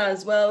PEPISA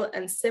as well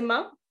and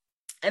SEMA.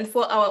 And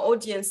for our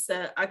audience,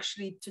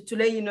 actually, to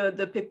let you know,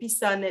 the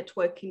PEPISA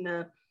network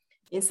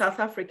in South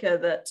Africa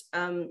that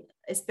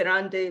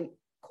Esperande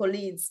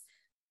co-leads,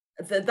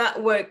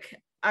 that work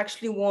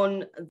actually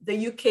won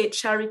the UK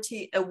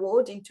Charity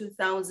Award in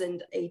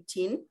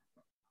 2018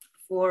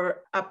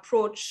 for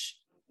approach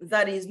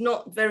that is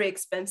not very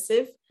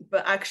expensive,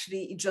 but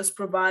actually just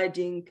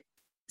providing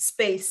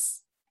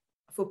space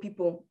for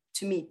people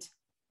to meet.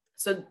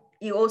 So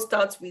it all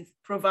starts with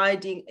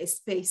providing a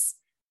space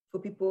for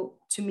people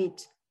to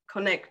meet,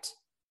 connect,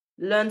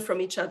 learn from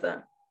each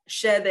other,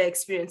 share their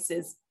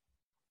experiences,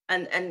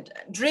 and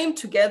dream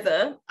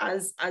together,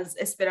 as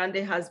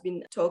Esperande has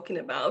been talking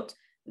about,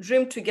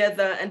 dream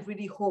together and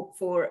really hope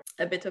for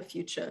a better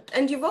future.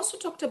 And you've also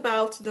talked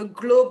about the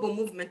global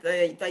movement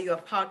that you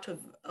are part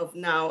of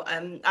now.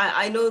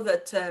 I know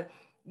that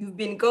you've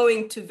been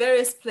going to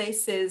various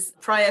places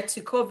prior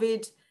to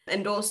COVID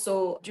and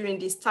also during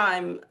this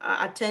time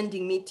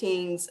attending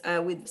meetings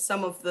with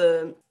some of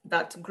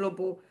that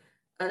global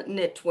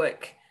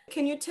network.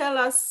 Can you tell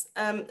us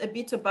a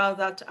bit about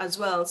that as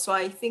well? So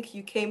I think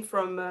you came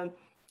from,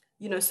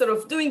 sort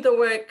of doing the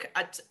work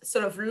at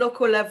sort of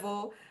local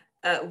level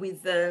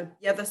with the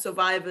other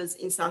survivors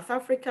in South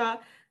Africa,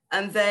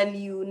 and then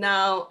you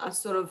now are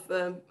sort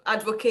of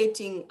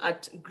advocating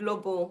at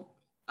global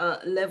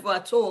level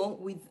at all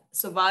with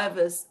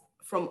survivors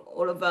from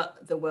all over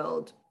the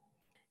world.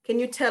 Can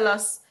you tell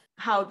us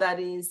how that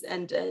is,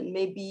 and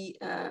maybe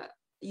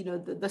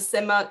the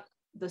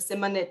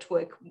SEMA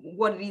network,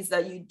 what it is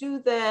that you do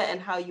there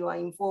and how you are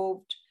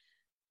involved?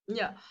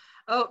 Yeah.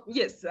 Oh,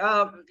 yes.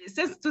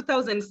 Since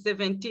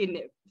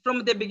 2017,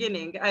 from the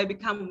beginning, I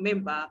became a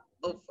member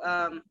of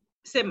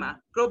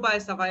SEMA, Global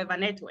Survivor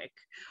Network,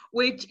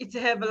 which it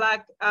have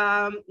like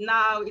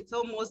now it's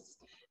almost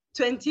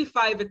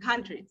 25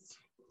 countries,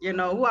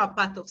 who are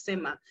part of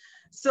SEMA.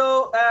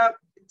 So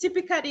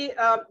typically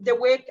the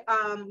work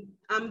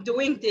I'm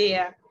doing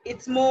there,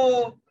 it's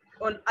more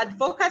on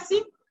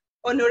advocacy,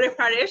 on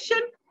reparation,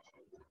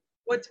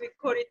 what we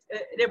call it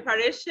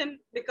reparation,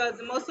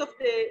 because most of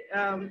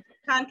the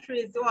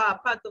countries who are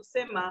part of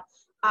SEMA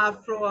are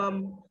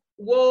from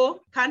war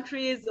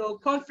countries or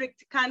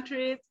conflict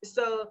countries.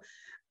 So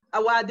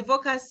our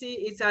advocacy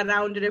is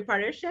around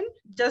reparation,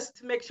 just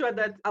to make sure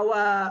that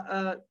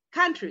our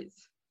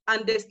countries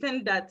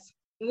understand that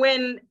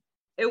when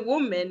a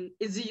woman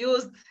is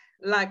used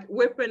like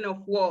weapon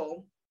of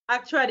war,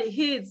 actually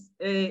his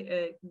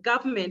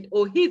government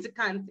or his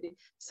country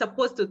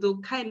supposed to do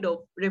kind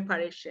of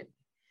reparation,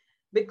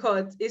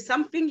 because it's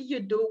something you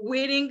do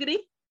willingly,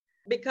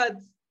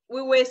 because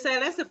we were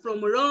silenced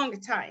from a long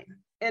time.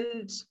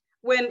 And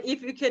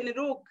if you can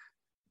look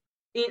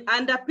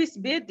under peace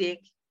building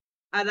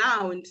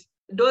around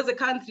those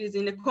countries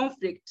in a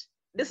conflict,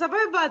 the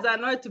survivors are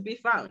not to be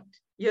found,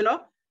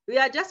 we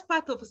are just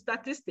part of a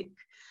statistic.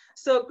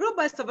 So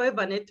Global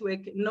Survivor Network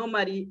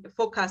normally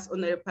focus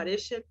on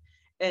reparation,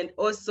 and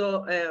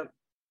also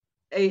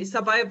a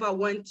survivor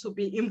wants to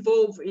be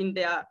involved in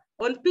their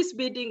own peace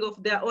building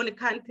of their own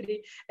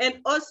country, and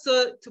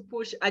also to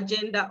push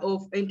agenda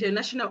of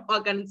international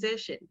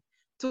organization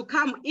to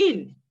come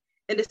in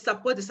and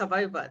support the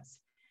survivors.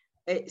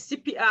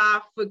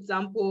 CPR, for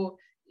example,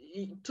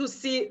 to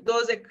see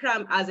those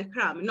crime as a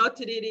crime, not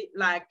really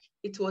like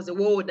it was a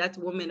war that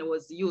woman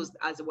was used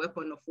as a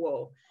weapon of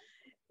war.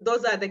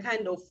 Those are the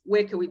kind of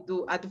work we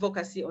do,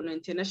 advocacy on an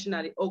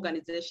international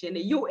organization,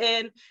 the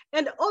UN,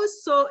 and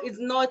also it's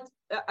not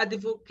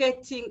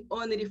advocating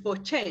only for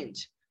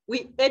change.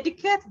 We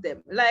educate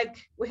them,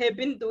 like we have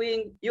been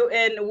doing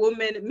UN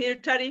Women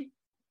Military,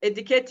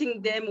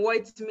 educating them what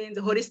it means,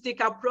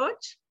 holistic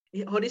approach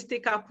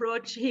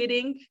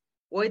healing,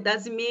 what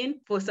does it mean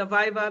for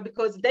survivor,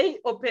 because they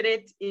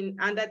operate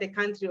under the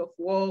country of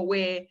war,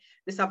 where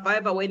the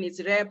survivor, when it's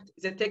raped,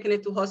 is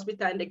taken to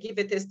hospital and they give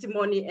a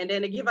testimony, and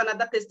then they give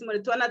another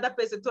testimony to another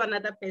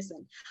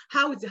person.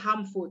 How is it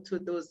harmful to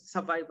those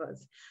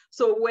survivors?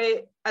 So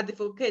we're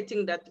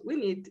advocating that we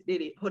need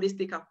really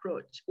holistic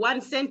approach.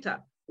 One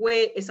center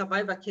where a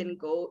survivor can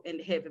go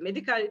and have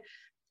medical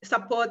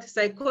support,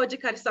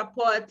 psychological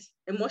support,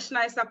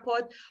 emotional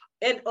support,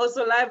 and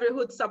also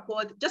livelihood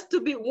support, just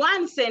to be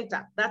one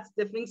center. That's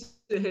the things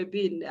we have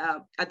been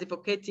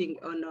advocating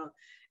on an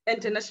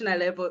international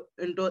level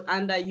and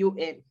under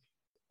UN.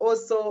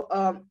 Also,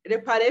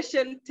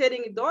 reparation,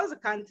 telling those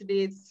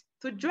countries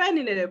to join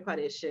in the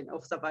reparation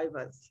of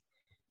survivors,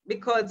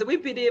 because we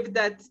believe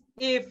that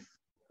if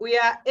we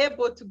are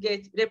able to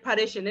get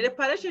reparation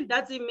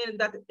doesn't mean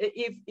that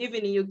if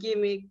even you give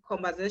me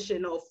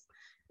compensation of,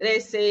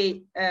 let's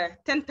say,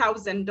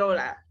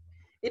 $10,000,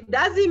 it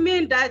doesn't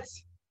mean that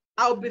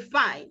I'll be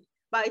fine,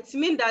 but it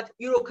means that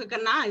you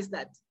recognize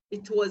that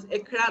it was a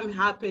crime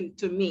happened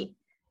to me.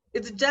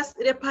 It's just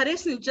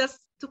reparation,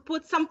 just to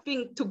put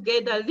something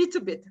together a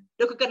little bit,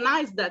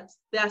 recognize that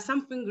there's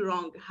something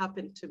wrong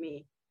happened to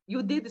me.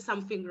 You did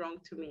something wrong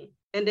to me.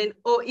 And then,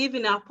 or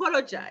even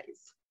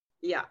apologize.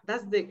 Yeah,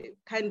 that's the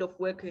kind of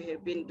work we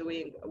have been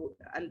doing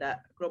under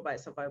Global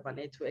Survivor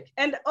Network.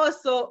 And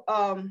also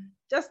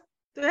just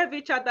to have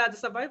each other as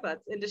survivors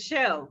and to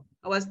share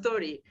our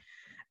story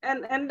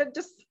and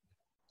just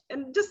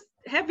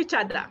have each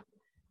other,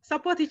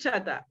 support each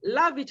other,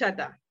 love each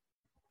other,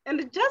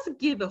 and just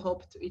give a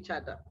hope to each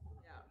other.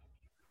 Yeah.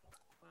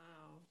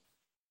 Wow.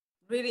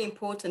 Really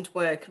important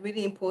work,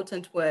 really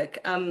important work.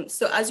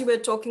 So as you were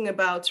talking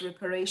about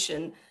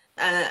reparation,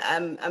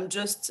 I'm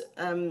just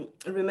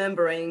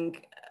remembering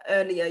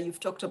earlier you've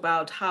talked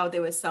about how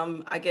there were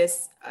some, I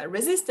guess,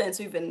 resistance,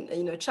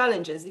 even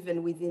challenges,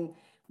 even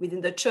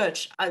within the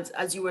church,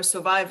 as you were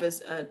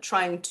survivors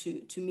trying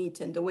to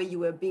meet, and the way you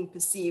were being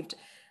perceived.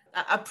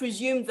 I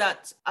presume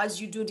that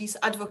as you do this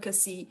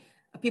advocacy,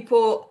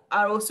 people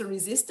are also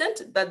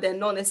resistant, that they're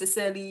not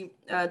necessarily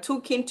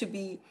too keen to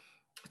be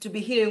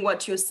hearing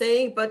what you're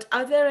saying. But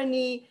are there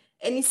any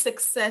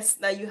success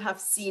that you have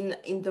seen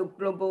in the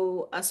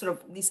global sort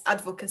of this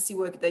advocacy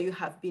work that you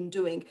have been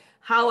doing?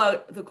 How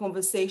are the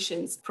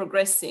conversations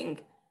progressing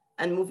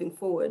and moving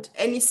forward?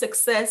 Any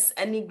success,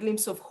 any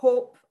glimpse of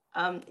hope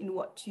in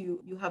what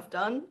you have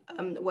done,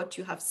 what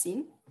you have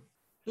seen?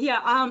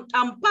 Yeah,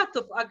 I'm part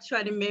of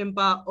actually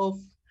member of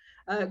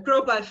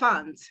Global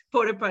Funds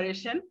for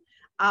Reparation.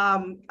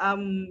 I'm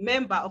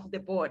member of the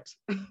board.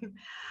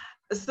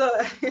 So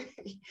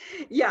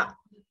yeah,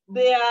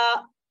 there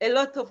are a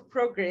lot of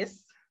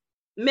progress.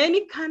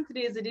 Many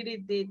countries really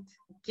did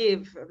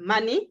give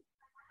money,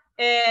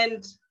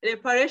 and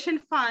reparation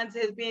funds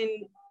has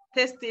been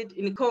tested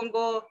in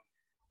Congo,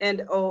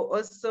 and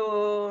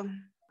also,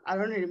 I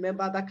don't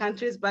remember other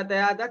countries, but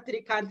there are other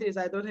 3 countries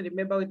I don't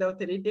remember without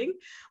reading.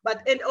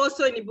 And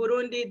also in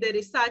Burundi, the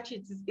research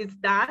is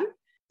done.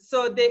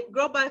 So the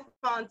Global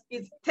Fund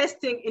is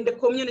testing in the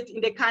community,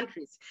 in the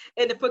countries.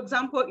 And for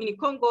example, in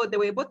Congo, they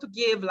were able to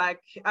give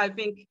I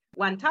think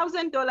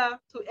 $1,000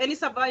 to any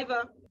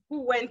survivor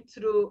who went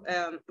through,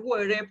 who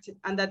were raped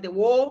under the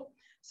war.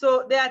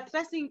 So they are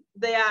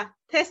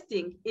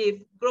testing if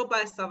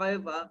global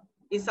survivor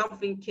is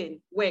something can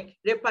work,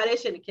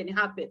 reparation can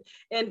happen.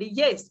 And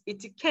yes,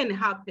 it can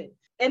happen.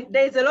 And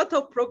there's a lot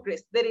of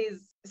progress. There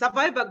is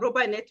Survivor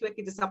Global Network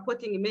is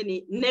supporting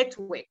many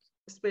networks,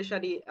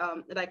 especially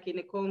like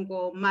in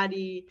Congo,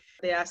 Mali.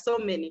 There are so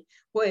many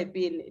who have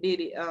been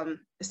really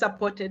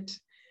supported.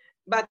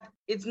 But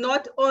it's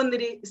not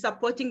only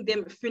supporting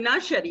them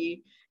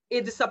financially,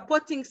 it's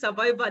supporting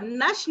survivor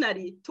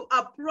nationally to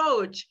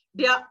approach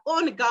their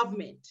own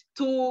government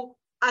to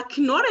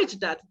acknowledge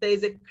that there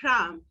is a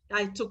crime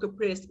that took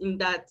place in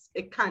that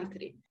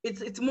country.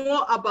 It's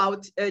more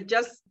about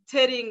just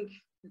telling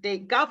the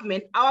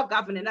government, our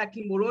government, like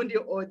in Burundi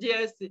or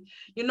DRC,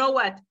 you know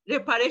what,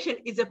 reparation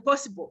is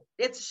possible.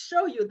 Let's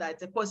show you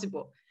that it's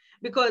possible.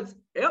 Because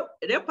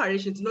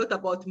reparation is not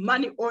about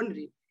money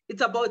only.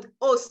 It's about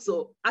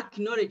also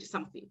acknowledge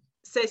something,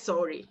 say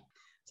sorry.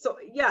 So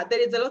yeah, there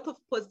is a lot of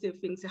positive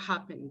things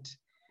happened.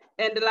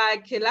 And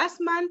like last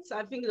month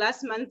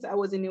I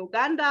was in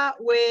Uganda,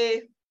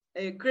 where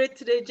a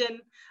great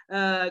region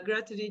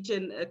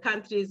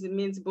countries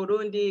means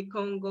Burundi,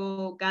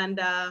 Congo,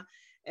 Uganda,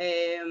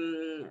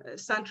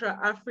 Central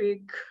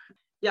Africa.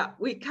 Yeah,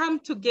 we come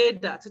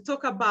together to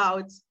talk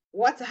about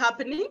what's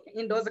happening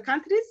in those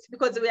countries,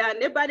 because we are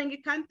neighboring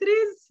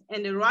countries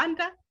in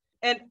Rwanda.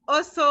 And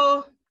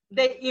also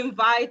they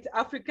invite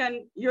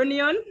African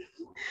Union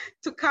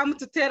to come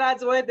to tell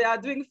us what they are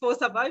doing for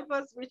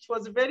survivors, which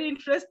was very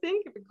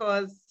interesting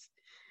because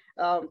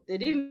they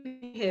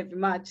didn't have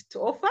much to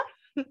offer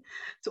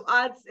to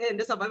us, and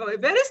the survivors were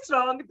very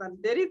strong, but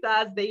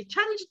they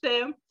challenged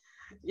them.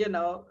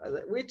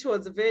 which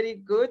was very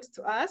good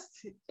to us.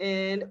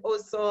 And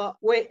also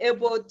we're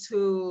able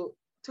to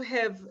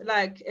have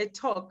like a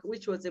talk,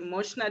 which was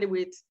emotional,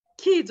 with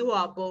kids who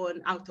are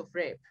born out of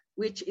rape,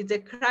 which is a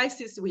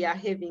crisis we are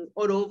having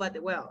all over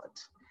the world.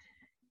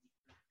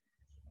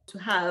 To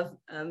have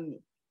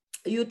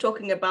you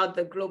talking about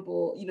the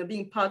global,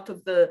 being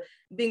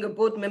being a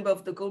board member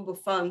of the Global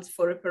Fund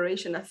for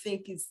Reparation, I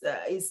think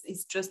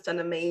is just an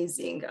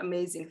amazing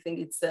thing.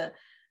 It's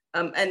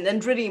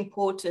and really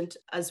important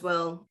as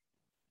well.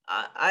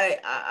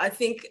 I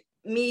think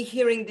me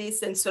hearing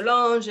this, and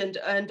Solange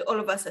and all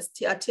of us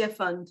at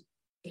Tearfund,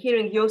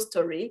 hearing your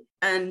story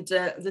and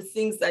the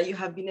things that you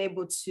have been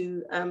able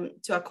to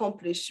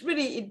accomplish,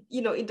 really,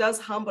 it does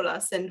humble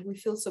us, and we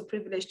feel so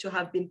privileged to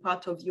have been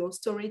part of your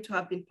story, to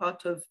have been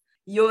part of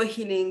your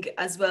healing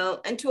as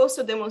well, and to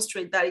also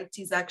demonstrate that it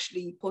is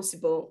actually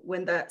possible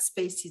when that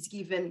space is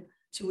given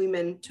to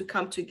women to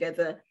come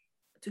together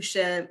to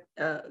share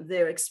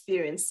their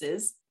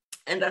experiences.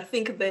 And I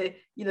think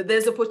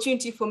there's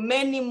opportunity for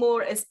many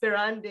more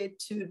Esperande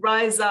to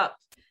rise up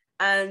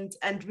and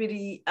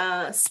really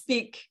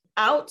speak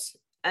out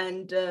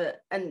and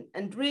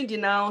really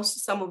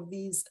denounce some of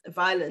these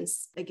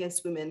violence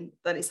against women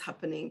that is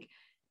happening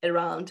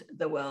around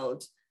the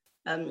world.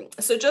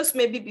 So just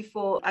maybe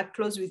before I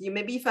close with you,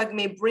 maybe if I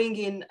may bring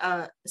in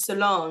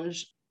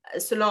Solange,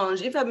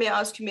 if I may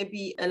ask you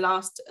maybe a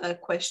last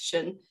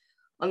question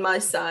on my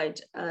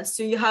side.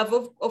 So you have,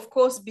 of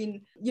course,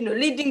 been,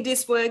 leading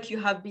this work.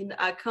 You have been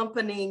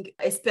accompanying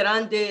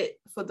Esperande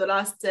for the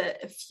last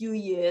few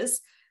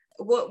years.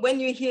 When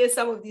you hear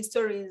some of these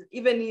stories,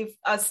 even if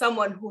as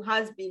someone who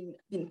has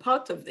been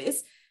part of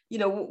this,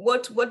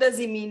 what does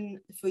it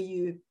mean for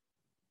you?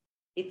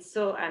 It's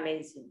so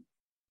amazing.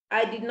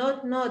 I did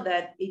not know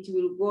that it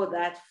will go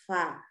that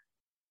far.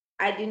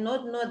 I did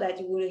not know that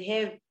we will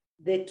have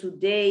the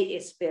Today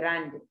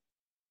Esperande.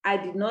 I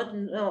did not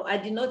know, I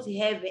did not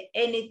have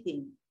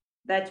anything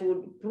that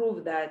would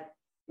prove that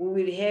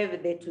we will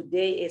have the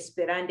Today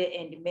Esperande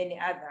and many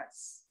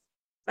others.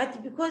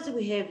 But because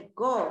we have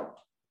God,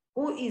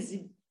 who is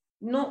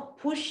not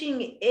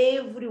pushing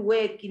every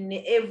work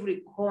in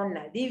every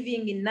corner,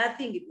 leaving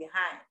nothing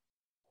behind,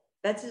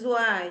 that is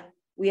why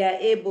we are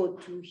able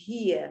to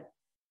hear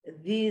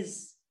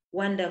these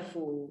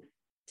wonderful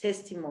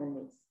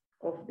testimonies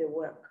of the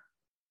work.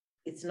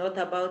 It's not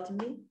about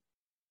me.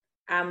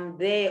 I'm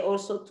there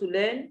also to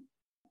learn.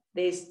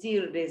 There's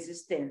still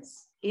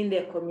resistance in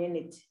the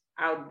community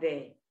out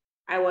there.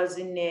 I was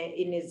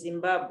in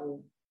Zimbabwe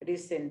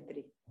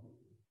recently.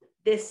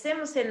 The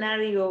same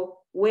scenario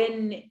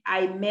when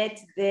I met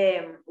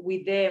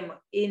with them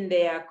in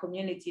their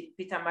community,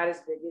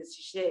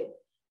 Pietermaritzburg,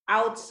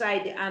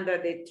 outside under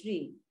the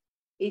tree.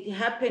 It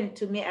happened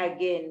to me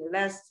again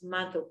last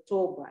month,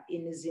 October,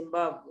 in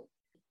Zimbabwe.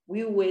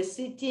 We were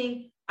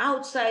sitting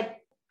outside,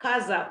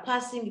 cars are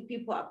passing,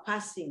 people are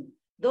passing.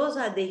 Those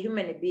are the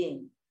human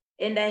beings.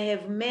 And I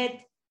have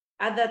met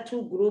other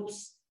two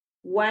groups,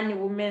 one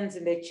women's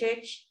in the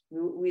church,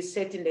 we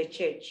sat in the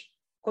church.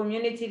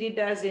 Community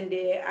leaders and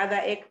the other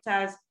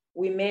actors,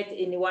 we met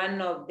in one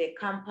of the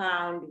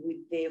compound with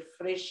the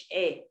fresh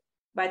air.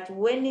 But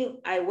when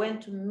I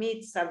went to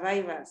meet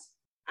survivors,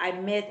 I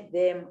met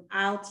them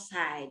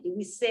outside.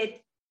 We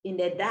sat in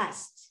the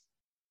dust.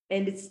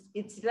 And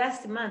it's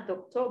last month,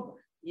 October,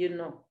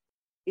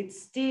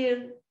 It's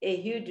still a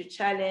huge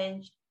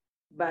challenge,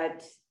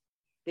 but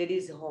there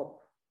is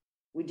hope.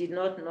 We did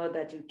not know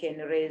that we can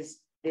raise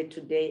the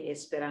Today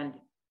Esperande.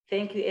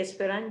 Thank you,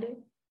 Esperande.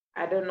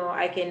 I don't know,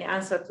 I can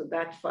answer to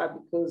that far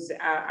because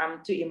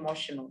I'm too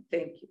emotional.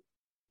 Thank you.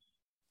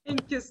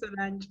 Thank you,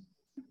 Solange.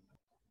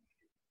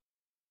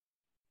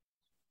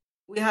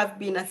 We have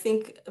been, I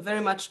think,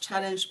 very much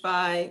challenged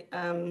by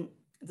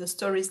the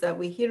stories that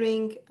we're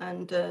hearing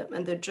and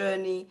the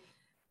journey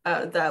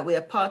that we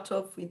are part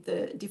of with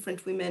the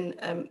different women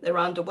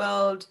around the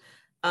world,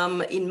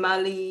 in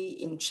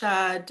Mali, in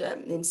Chad,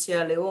 in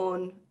Sierra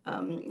Leone,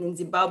 in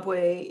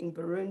Zimbabwe, in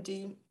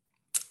Burundi.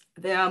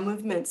 There are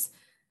movements,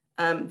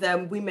 there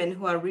are women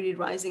who are really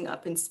rising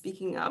up and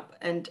speaking up.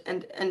 And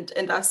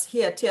us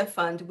here at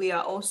Tearfund, we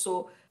are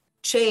also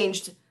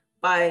changed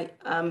by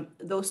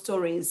those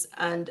stories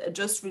and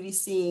just really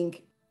seeing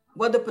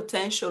what the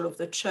potential of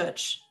the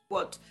church,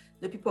 what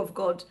the people of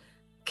God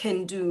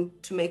can do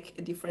to make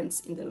a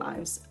difference in the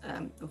lives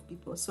of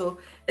people. So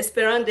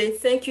Esperande,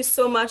 thank you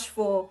so much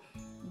for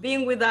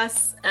being with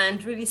us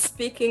and really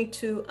speaking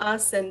to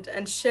us and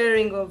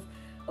sharing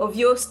of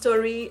your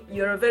story.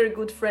 You're a very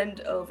good friend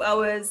of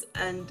ours,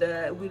 and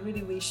we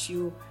really wish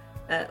you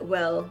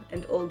well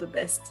and all the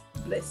best.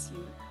 Bless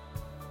you.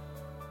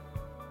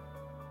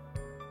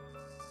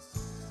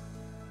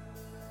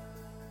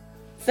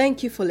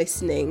 Thank you for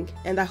listening,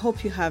 and I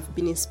hope you have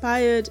been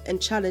inspired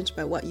and challenged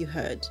by what you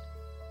heard.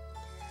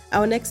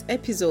 Our next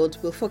episode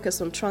will focus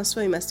on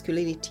transforming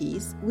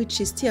masculinities, which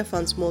is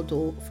Tearfund's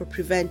model for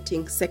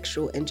preventing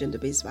sexual and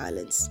gender-based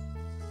violence.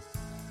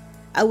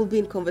 I will be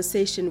in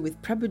conversation with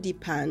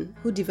Prabhudeep Pan,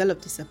 who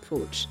developed this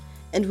approach,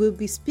 and will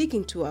be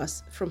speaking to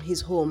us from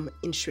his home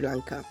in Sri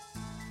Lanka.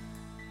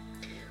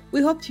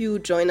 We hope you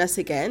join us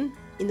again.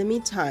 In the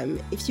meantime,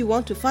 if you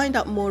want to find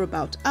out more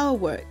about our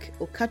work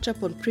or catch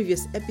up on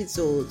previous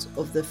episodes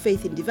of the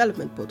Faith in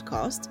Development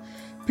podcast,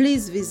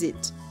 please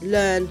visit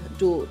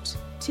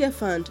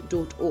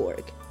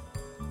learn.tearfund.org.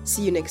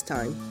 See you next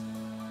time.